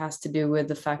think, has to do with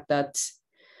the fact that,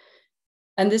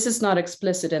 and this is not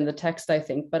explicit in the text, I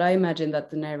think, but I imagine that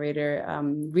the narrator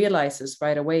realizes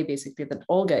right away, basically, that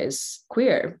Olga is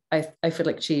queer. I feel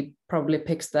like she probably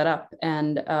picks that up.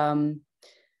 And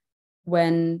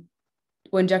when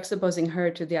juxtaposing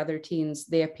her to the other teens,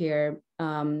 they appear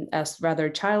as rather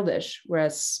childish,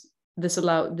 whereas this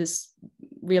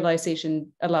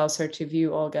realization allows her to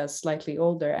view Olga as slightly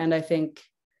older. And I think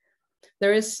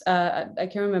there is, I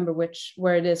can't remember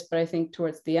where it is, but I think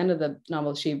towards the end of the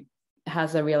novel, she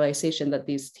has a realization that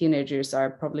these teenagers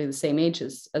are probably the same age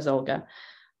as Olga.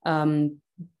 And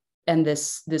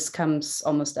this comes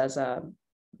almost as a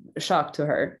shock to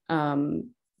her.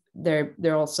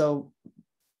 They're also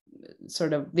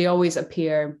sort of, they always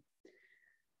appear,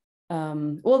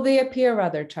 they appear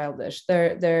rather childish.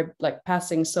 They're like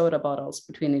passing soda bottles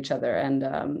between each other and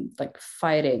like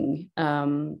fighting.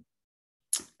 So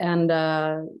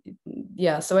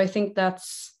I think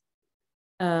that's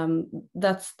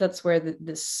where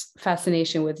this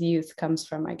fascination with youth comes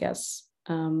from, I guess.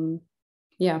 Long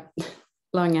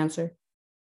answer.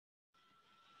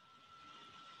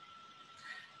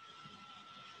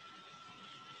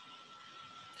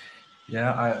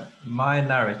 Yeah, my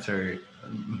narrator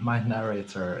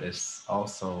is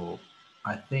also,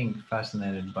 I think,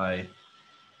 fascinated by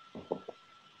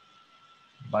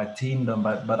teendom,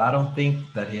 but I don't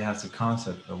think that he has a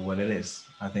concept of what it is.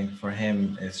 I think for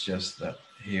him it's just that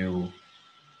Hugh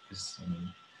is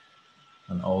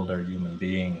an older human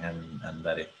being, and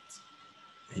that it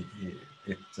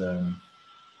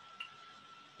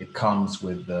comes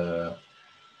with the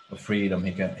freedom.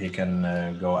 He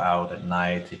can go out at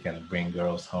night. He can bring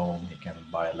girls home. He can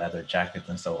buy a leather jacket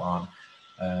and so on.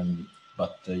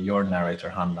 But your narrator,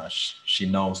 Hanna, she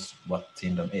knows what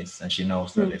teendom is, and she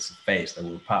knows that it's a phase that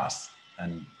will pass.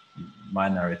 And my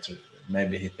narrator,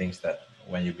 maybe he thinks that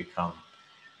when you become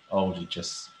old,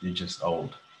 you're just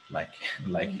old, like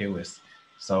Hugh is.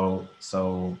 So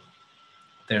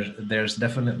there's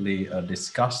definitely a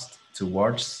disgust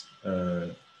towards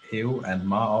Hugh and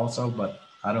Ma also, but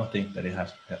I don't think that it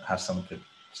has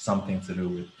something to do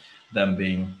with them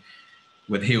being,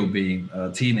 with Hugh being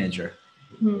a teenager.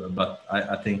 But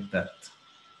I think that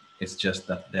it's just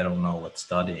that they don't know what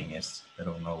studying is. They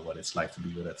don't know what it's like to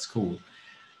be good at school.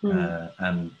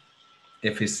 And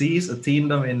if he sees a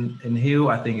teendom in Hugh,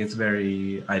 I think it's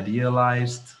very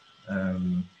idealized.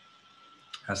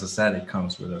 As I said, it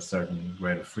comes with a certain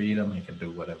greater freedom. He can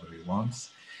do whatever he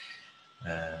wants.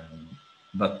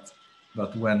 But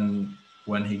when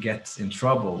he gets in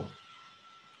trouble,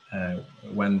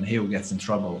 when Hugh gets in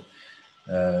trouble,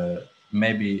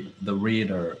 maybe the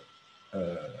reader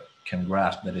can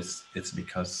grasp that it's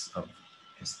because of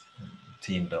his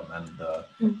teendom and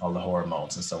all the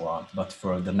hormones and so on. But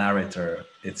for the narrator,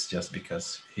 it's just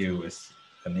because Hugh is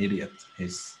an idiot.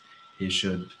 He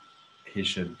should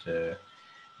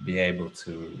be able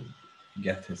to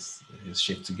get his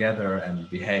shit together and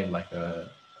behave like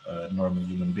a normal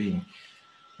human being.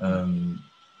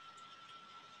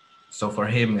 So for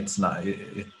him, it's not.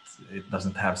 It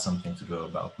doesn't have something to do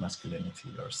about masculinity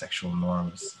or sexual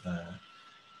norms,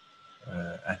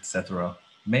 etc.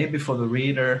 Maybe for the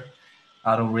reader,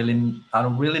 I don't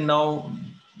really know,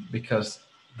 because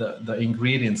the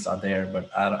ingredients are there, but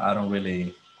I don't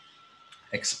really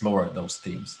explore those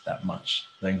themes that much.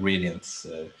 The ingredients.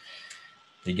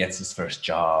 He gets his first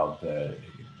job.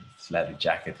 His leather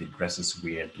jacket. He dresses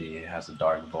weirdly. He has a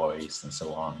dark voice, and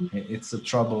so on. It's a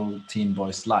troubled teen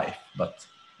boy's life. But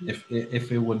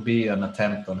if it would be an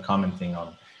attempt on commenting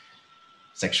on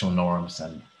sexual norms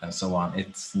and so on,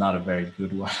 it's not a very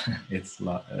good one. It's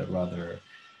a rather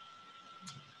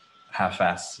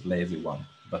half-ass lazy one.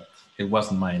 But it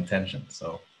wasn't my intention.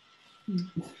 So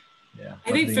yeah,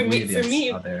 I think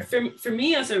for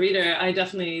me as a reader, I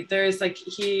definitely, there's like,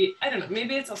 I don't know,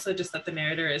 maybe it's also just that the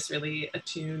narrator is really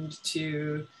attuned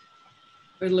to,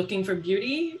 or looking for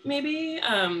beauty, maybe,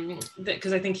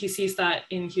 because I think he sees that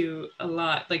in Hugh a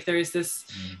lot. Like there is this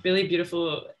really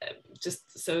beautiful,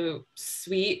 just so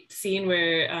sweet scene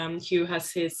where Hugh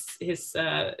has his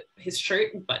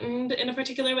shirt buttoned in a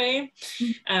particular way.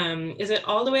 Is it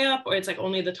all the way up, or it's like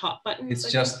only the top button? It's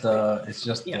just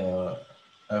the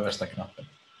översta knappen.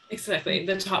 Exactly,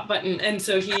 the top button. And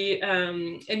so he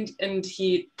and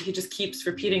he just keeps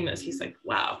repeating this. He's like,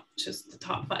 wow, just the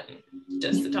top button,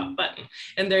 just the top button.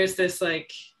 And there's this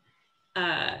like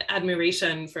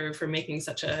admiration for making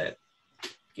such a,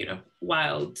 you know,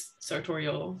 wild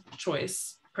sartorial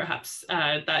choice, perhaps,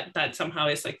 that somehow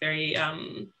is like very I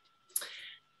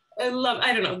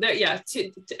don't know,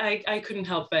 I couldn't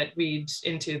help but read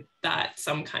into that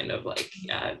some kind of like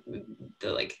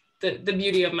the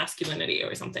beauty of masculinity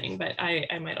or something. But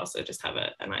I might also just have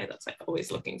an eye that's like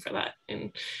always looking for that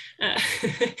in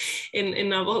in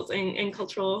novels and in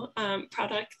cultural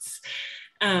products.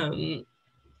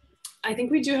 I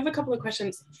think we do have a couple of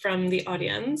questions from the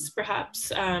audience,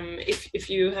 perhaps. If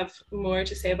you have more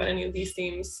to say about any of these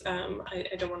themes, I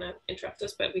don't want to interrupt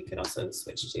us, but we could also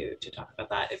switch to talk about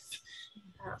that if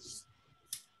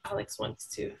Alex wants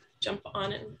to jump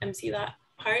on and MC that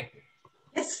part.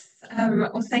 Yes,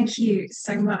 well, thank you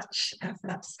so much for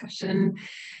that discussion.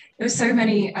 There were so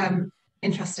many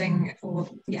interesting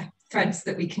threads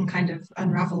that we can kind of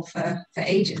unravel for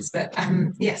ages, but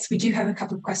yes, we do have a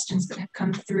couple of questions that have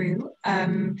come through.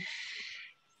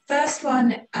 First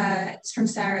one is from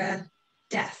Sarah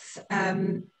Death,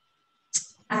 and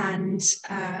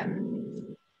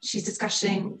she's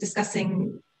discussing,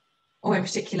 or in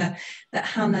particular, that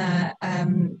Hanna,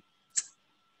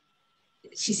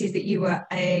 she sees that you were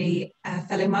a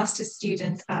fellow master's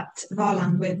student at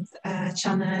Valand with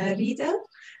Channa Riedel.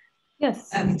 Yes.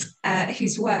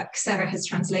 Whose work Sarah has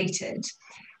translated.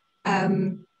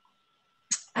 And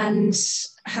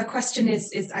her question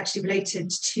is actually related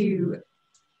to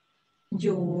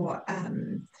your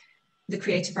the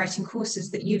creative writing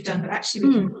courses that you've done, but actually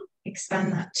we can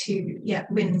expand that to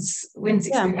Quynn's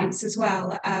experience as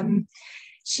well.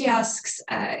 She asks,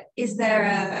 is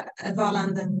there a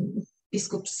Valand and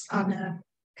Biskopsarna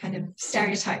kind of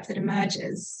stereotype that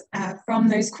emerges from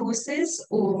those courses,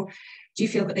 or do you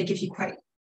feel that they give you quite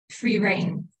free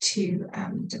rein to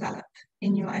develop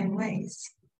in your own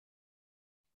ways?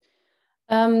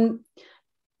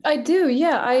 I do,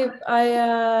 yeah.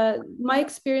 I my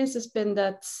experience has been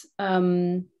that I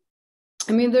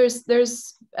mean, there's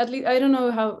at least, I don't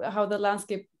know how the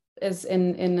landscape is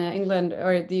in England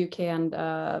or the UK and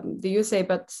the USA,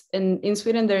 but in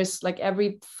Sweden there's like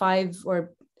every 5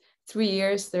 or 3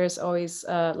 years there's always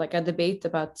like a debate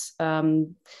about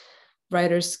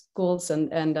writers' schools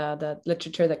and the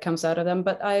literature that comes out of them.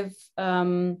 But I've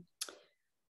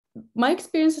my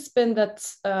experience has been that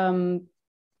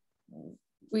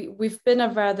we've been a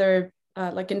rather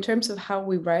like in terms of how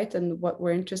we write and what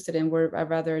we're interested in, we're a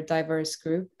rather diverse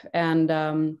group. And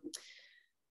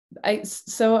I've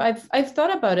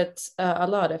thought about it a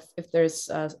lot, if there's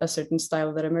a certain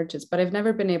style that emerges, but I've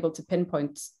never been able to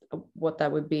pinpoint what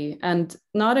that would be, and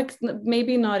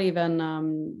maybe not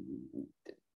even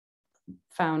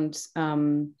found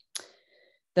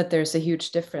that there's a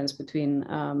huge difference between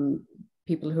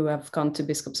people who have gone to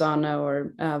Biskopsarna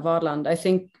or Valand. I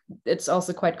think it's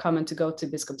also quite common to go to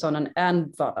Biskopsarna and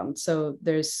Valand. So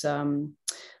there's,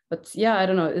 but yeah, I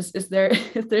don't know. Is there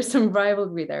some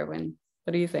rivalry there, Quynh?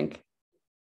 What do you think?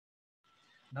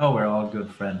 No, we're all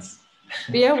good friends.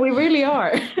 Yeah, we really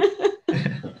are.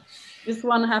 Just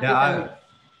one happy family.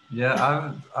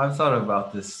 I've thought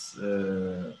about this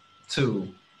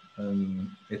too.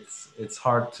 It's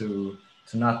hard to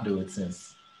not do it,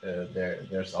 since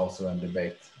there's also a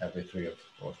debate every 3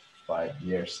 or 5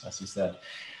 years, as you said.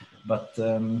 But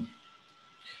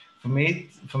For me,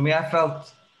 I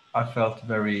felt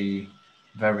very,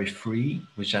 very free,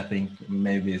 which I think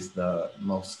maybe is the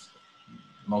most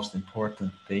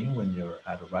important thing when you're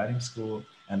at a writing school.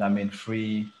 And I mean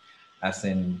free as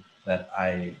in that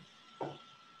I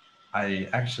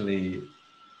actually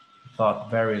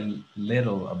thought very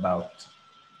little about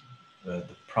the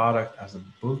product as a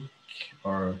book,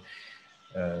 or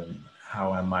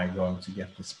how am I going to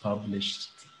get this published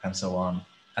and so on,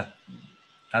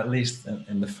 at least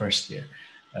in the first year.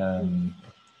 And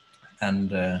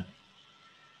the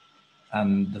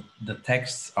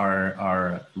texts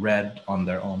are read on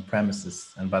their own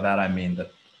premises, and by that I mean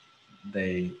that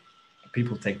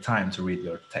people take time to read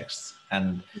your texts,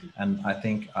 and I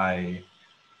think I've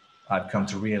come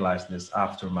to realize this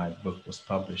after my book was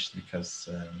published, because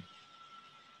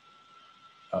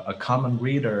a common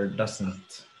reader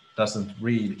doesn't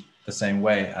read the same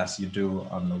way as you do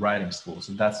on the writing school.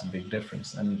 So that's a big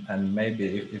difference. And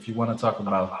maybe if you want to talk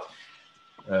about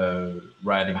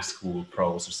writing school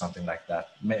prose or something like that,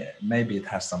 maybe it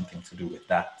has something to do with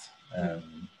that.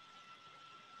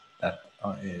 That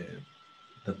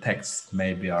the texts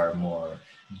maybe are more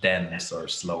dense or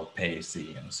slow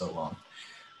pacey and so on.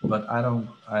 But I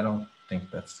don't think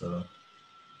that's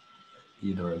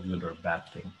either a good or a bad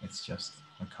thing. It's just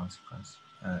a consequence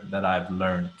that I've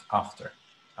learned after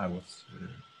I was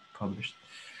published.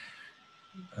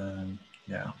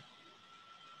 Yeah.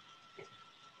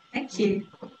 Thank you.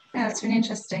 Yeah, it's been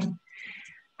interesting.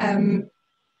 And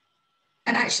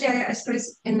actually, I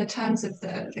suppose in the terms of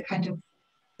the kind of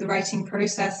the writing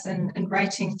process and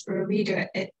writing for a reader,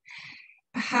 it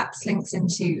perhaps links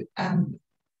into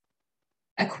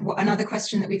another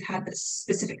question that we've had that's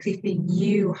specifically for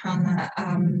you, Hanna,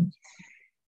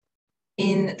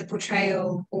 in the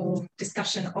portrayal or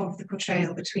discussion of the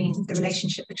portrayal between the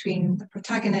relationship between the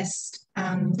protagonist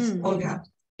and Olga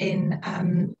in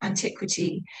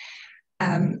Antiquity.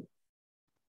 And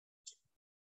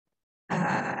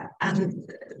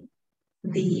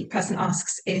the person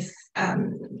asks if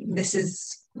this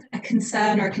is a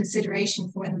concern or a consideration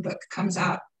for when the book comes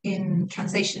out in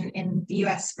translation in the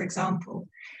US, for example.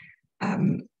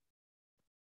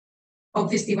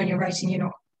 Obviously, when you're writing, you're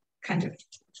not kind of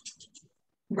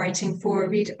writing for a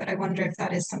reader, but I wonder if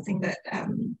that is something that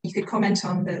you could comment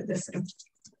on, the sort of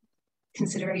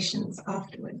considerations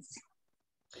afterwards.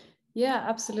 Yeah,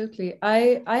 absolutely.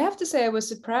 I have to say I was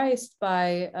surprised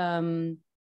by, or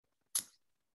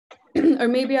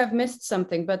maybe I've missed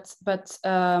something, but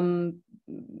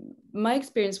my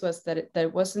experience was that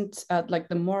it wasn't like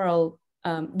the moral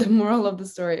of the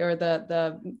story, or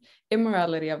the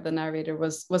immorality of the narrator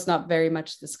was not very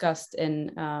much discussed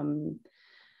in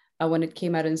when it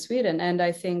came out in Sweden. And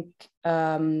I think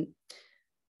I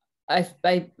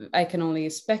can only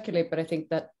speculate, but I think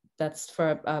that's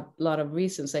for a lot of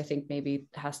reasons. I think maybe it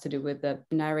has to do with the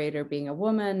narrator being a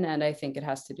woman, and I think it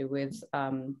has to do with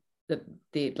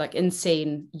the like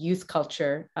insane youth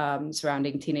culture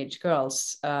surrounding teenage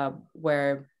girls,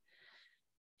 where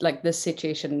like this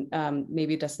situation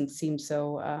maybe doesn't seem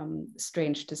so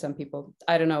strange to some people.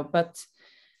 I don't know, but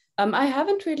I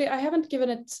haven't given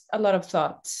it a lot of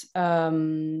thought.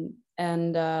 And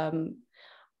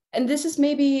this is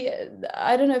maybe,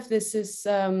 I don't know if this is,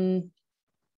 my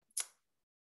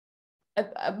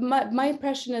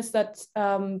impression is that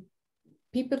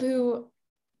people who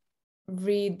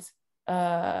read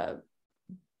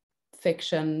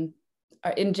fiction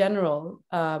are, in general,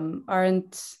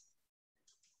 aren't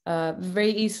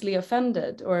very easily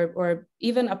offended or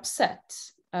even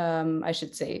upset, I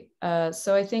should say.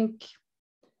 So I think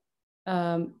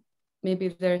maybe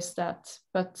there's that,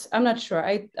 but I'm not sure.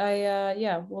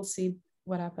 Yeah, we'll see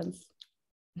what happens.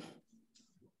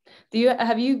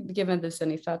 Have you given this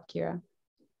any thought, Kira?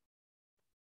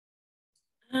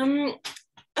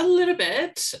 A little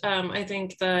bit. I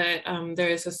think that there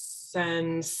is a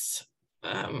sense,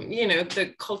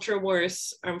 the culture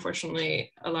wars are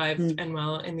unfortunately alive and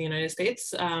well in the United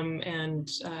States, and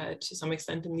to some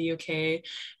extent in the UK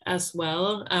as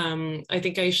well. I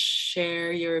think I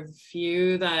share your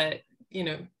view that,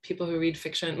 people who read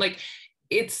fiction, like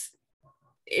it's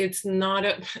not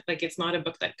a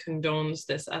book that condones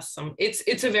this as some,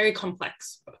 it's a very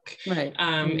complex book. Right.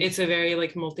 It's a very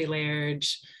like multi-layered,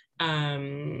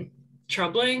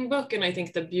 troubling book, and I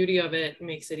think the beauty of it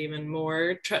makes it even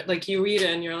more like you read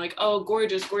it and you're like, oh,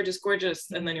 gorgeous, gorgeous,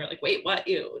 gorgeous, and then you're like, wait, what?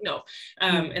 No.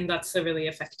 And that's a really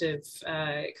effective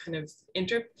kind of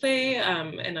interplay,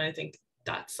 and I think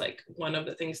that's like one of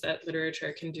the things that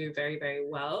literature can do very, very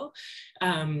well.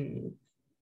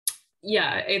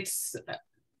 Yeah, it's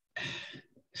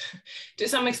to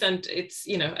some extent, it's,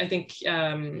 I think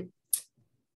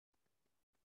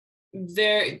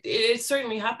it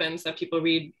certainly happens that people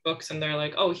read books and they're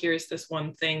like, oh, here's this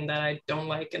one thing that I don't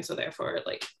like, and so therefore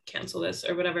like cancel this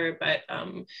or whatever. But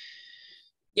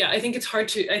yeah, I think it's hard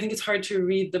to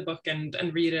read the book and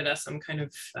read it as some kind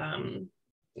of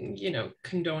you know,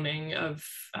 condoning of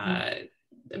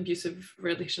abusive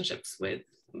relationships with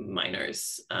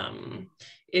minors.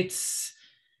 It's,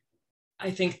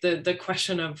 I think the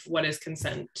question of what is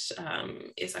consent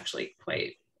is actually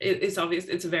quite, it's obvious,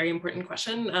 it's a very important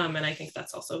question. And I think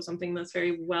that's also something that's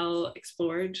very well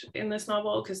explored in this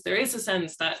novel, because there is a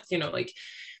sense that, you know, like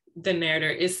the narrator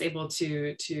is able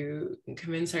to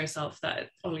convince herself that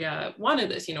Olga wanted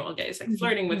this, you know, Olga is like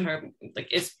flirting with her,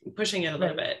 like is pushing it a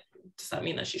little bit. Does that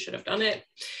mean that she should have done it?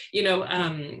 You know,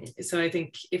 so I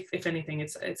think if anything,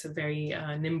 it's a very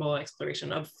nimble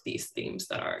exploration of these themes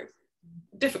that are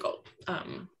difficult.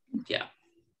 Yeah.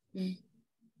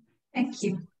 Thank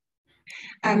you.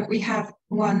 We have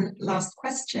one last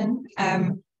question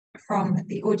from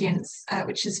the audience,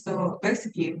 which is for both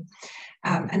of you,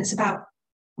 and it's about,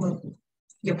 well,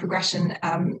 your progression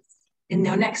in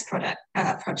your next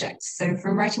project. So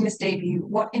from writing this debut,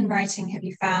 what in writing have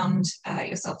you found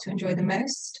yourself to enjoy the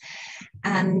most?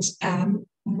 And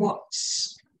what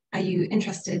are you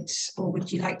interested, or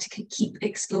would you like to keep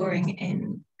exploring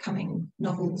in coming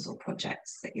novels or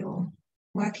projects that you're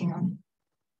working on?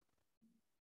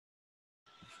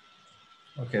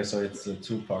 Okay, so it's a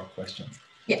two-part question.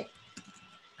 Yeah.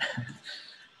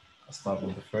 I'll start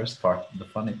with the first part, the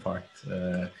funny part.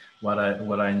 What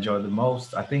I enjoy the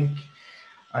most, I think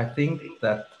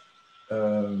that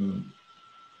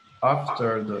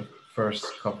after the first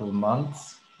couple of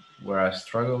months, where I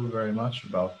struggled very much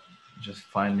about just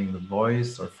finding the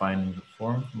voice or finding the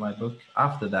form for my book,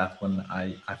 after that, when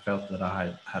I felt that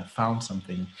I had found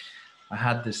something, I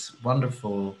had this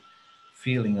wonderful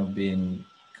feeling of being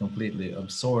completely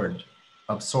absorbed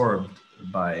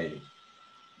by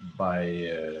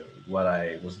what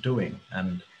I was doing.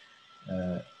 And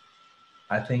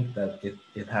I think that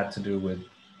it had to do with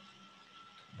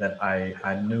that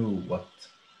I knew what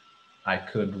I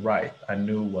could write. I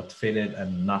knew what fitted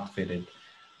and not fitted,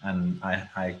 and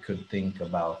I could think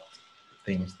about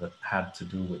things that had to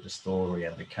do with the story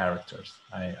and the characters.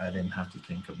 I didn't have to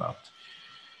think about,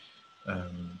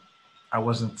 I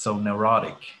wasn't so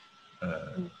neurotic,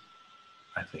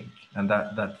 I think. And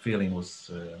that feeling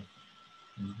was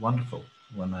wonderful.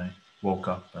 When I woke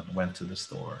up and went to the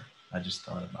store, I just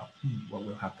thought about what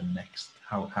will happen next?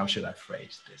 How should I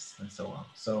phrase this? And so on.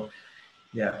 So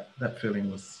yeah, that feeling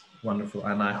was wonderful.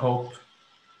 And I hope,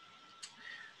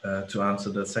 to answer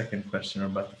the second question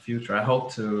about the future, I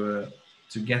hope to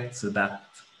get to that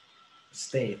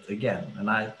state again. And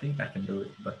I think I can do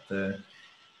it, but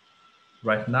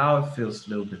right now it feels a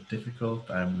little bit difficult.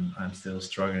 I'm still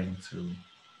struggling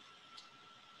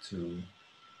to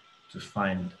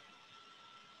find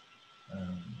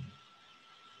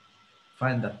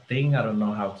that thing. I don't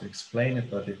know how to explain it,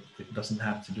 but it doesn't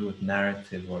have to do with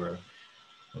narrative or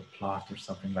plot or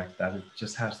something like that. It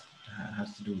just has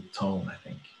to do with tone, I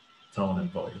think. Tone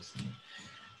and voice and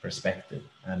perspective.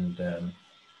 And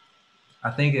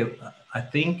I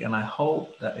think and I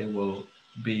hope that it will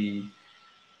be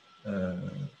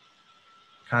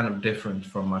kind of different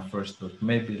from my first book.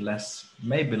 Maybe less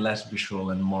visual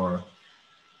and more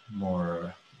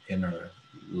inner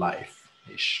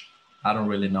life-ish. I don't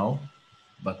really know,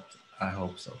 but I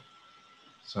hope so.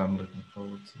 So I'm looking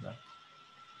forward to that.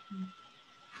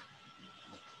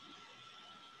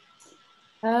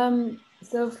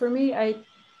 So for me,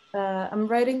 I'm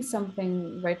writing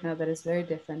something right now that is very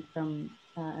different from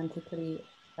Antiquity,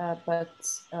 but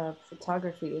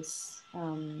photography is,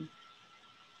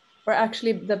 or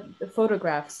actually the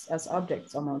photographs as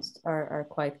objects almost are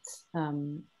quite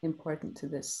important to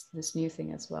this new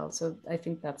thing as well. So I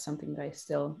think that's something that I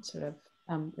still sort of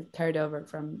carried over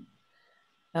from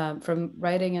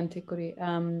writing Antiquity.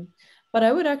 But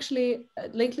I would actually,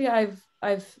 lately I've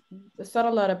thought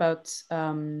a lot about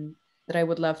that I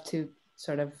would love to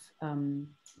sort of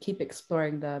keep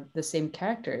exploring the same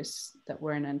characters that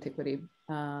were in Antiquity.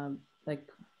 Like,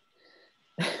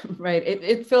 right,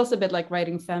 it feels a bit like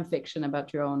writing fan fiction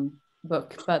about your own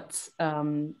book, but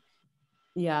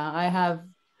yeah,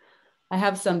 I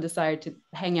have some desire to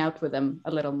hang out with them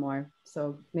a little more.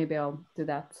 So maybe I'll do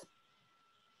that.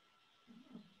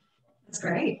 That's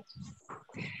great.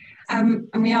 And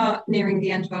we are nearing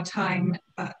the end of our time,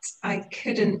 but I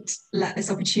couldn't let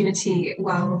this opportunity,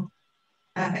 while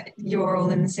you're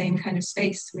all in the same kind of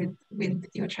space with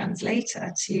your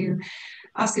translator, to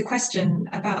ask a question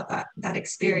about that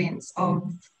experience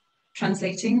of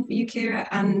translating for you, Kira,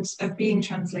 and of being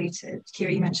translated.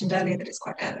 Kira, you mentioned earlier that it's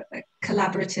quite a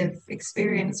collaborative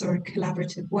experience or a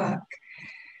collaborative work.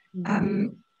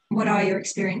 What are your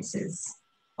experiences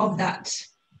of that?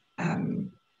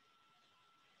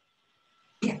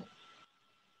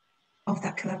 Of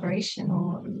that collaboration,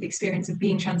 or the experience of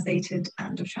being translated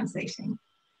and of translating?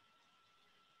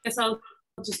 Yes, I'll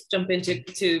just jump in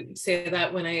to say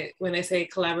that when I say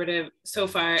collaborative, so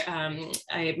far,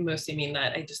 I mostly mean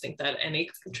that I just think that any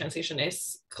translation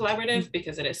is collaborative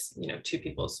because it is, you know, two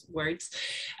people's words.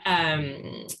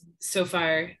 So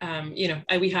far, you know,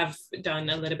 we have done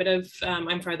a little bit of,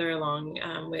 I'm farther along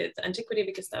with Antiquity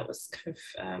because that was kind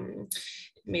of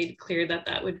made clear that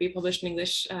that would be published in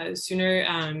English sooner.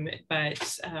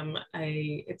 But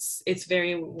it's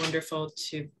very wonderful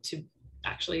to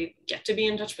actually get to be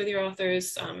in touch with your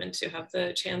authors and to have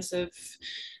the chance of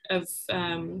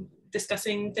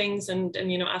discussing things and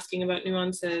you know, asking about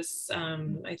nuances.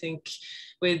 I think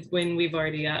when we've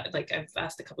already like I've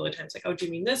asked a couple of times like, oh, do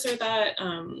you mean this or that?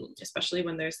 Especially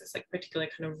when there's this like particular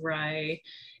kind of wry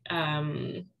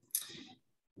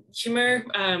humor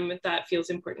that feels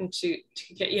important to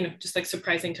get, you know, just like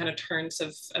surprising kind of turns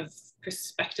of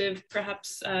perspective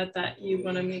perhaps that you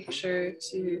want to make sure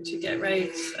to get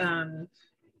right.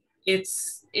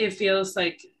 It feels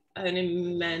like an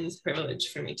immense privilege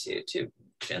for me to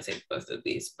translate both of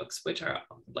these books, which are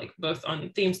like both on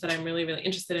themes that I'm really, really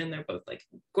interested in. They're both like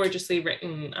gorgeously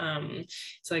written.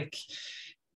 It's like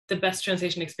the best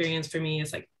translation experience for me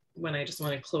is like when I just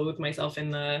want to clothe myself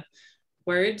in the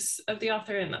words of the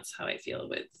author, and that's how I feel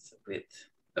with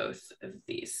both of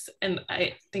these. And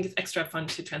I think it's extra fun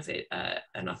to translate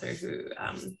an author who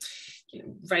you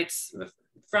know, writes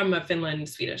from a Finland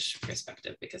Swedish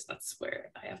perspective, because that's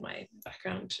where I have my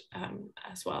background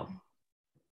as well.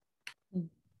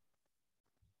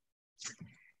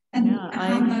 And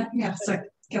yeah, sorry,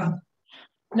 go on.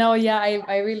 No, yeah,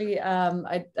 I really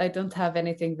I don't have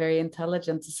anything very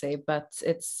intelligent to say, but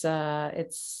it's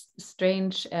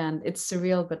strange and it's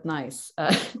surreal but nice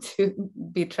to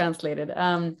be translated.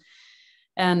 And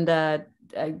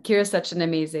Kira's such an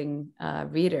amazing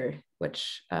reader,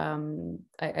 which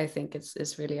I think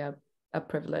is really a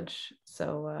privilege.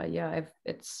 So yeah,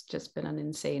 it's just been an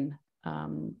insane,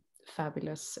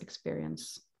 fabulous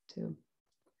experience to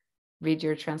read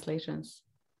your translations.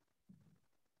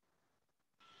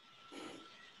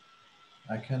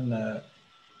 I can,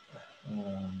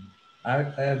 I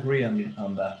agree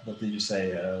on that. What did you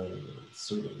say?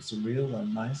 Surreal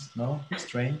and nice? No,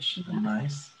 strange and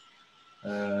nice.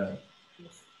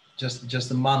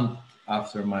 Just a month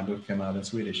after my book came out in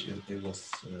Swedish, it was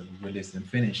released in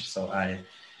Finnish. So I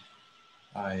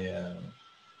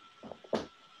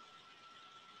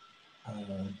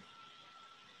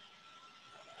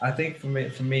think for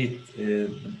me,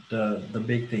 the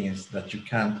big thing is that you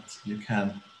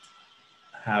can't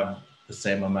have the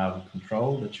same amount of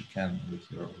control that you can with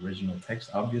your original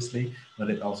text, obviously, but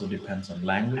it also depends on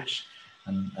language,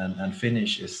 and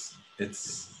Finnish it's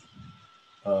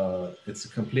a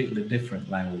completely different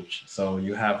language. So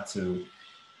you have to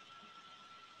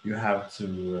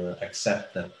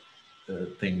accept that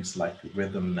things like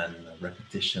rhythm and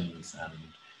repetitions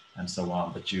and so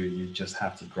on, but you just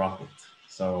have to drop it.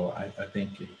 So I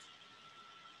think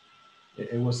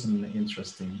it was an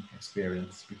interesting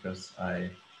experience, because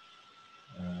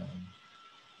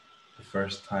the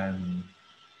first time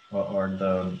or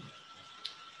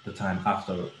the time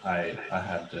after I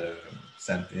had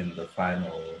sent in the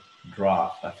final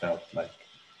draft, I felt like,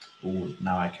 oh,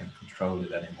 now I can't control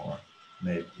it anymore.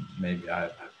 Maybe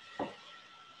I've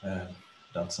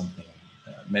done something.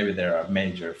 Maybe there are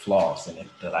major flaws in it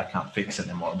that I can't fix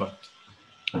anymore. But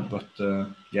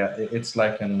yeah, it's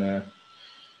like a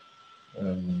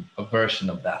version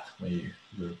of that when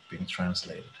you're being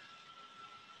translated.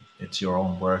 It's your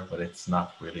own work, but it's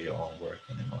not really your own work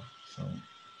anymore. So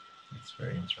it's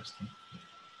very interesting.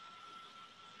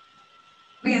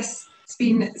 Yes, it's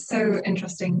been so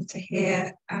interesting to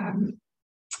hear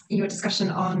your discussion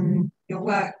on your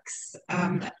works.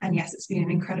 And yes, it's been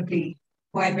an incredibly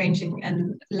wide-ranging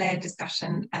and layered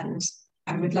discussion, and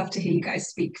I would love to hear you guys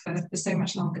speak for so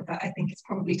much longer, but I think it's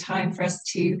probably time for us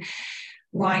to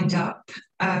wind up.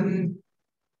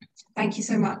 Thank you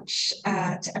so much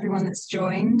to everyone that's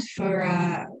joined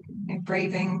for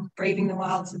braving the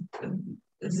wilds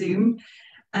of Zoom,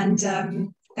 and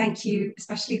thank you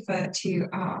especially to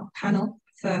our panel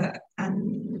for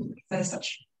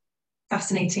such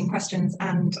fascinating questions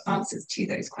and answers to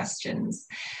those questions.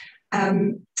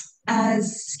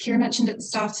 As Kira mentioned at the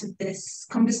start of this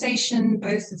conversation,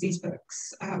 both of these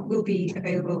books will be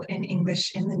available in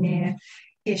English in the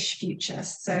near-ish future.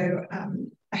 So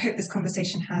I hope this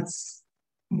conversation has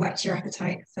whet your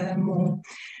appetite for more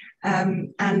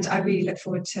And I really look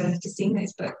forward to seeing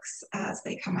those books as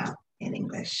they come out in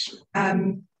English.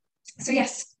 So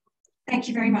yes, thank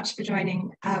you very much for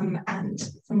joining. And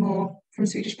for more from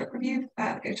Swedish Book Review,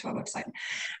 go to our website,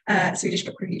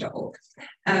 swedishbookreview.org.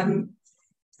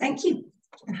 Thank you,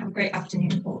 and have a great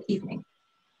afternoon or evening.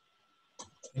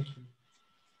 Thank you.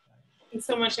 Thanks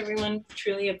so much, everyone.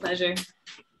 Truly a pleasure.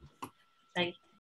 Bye.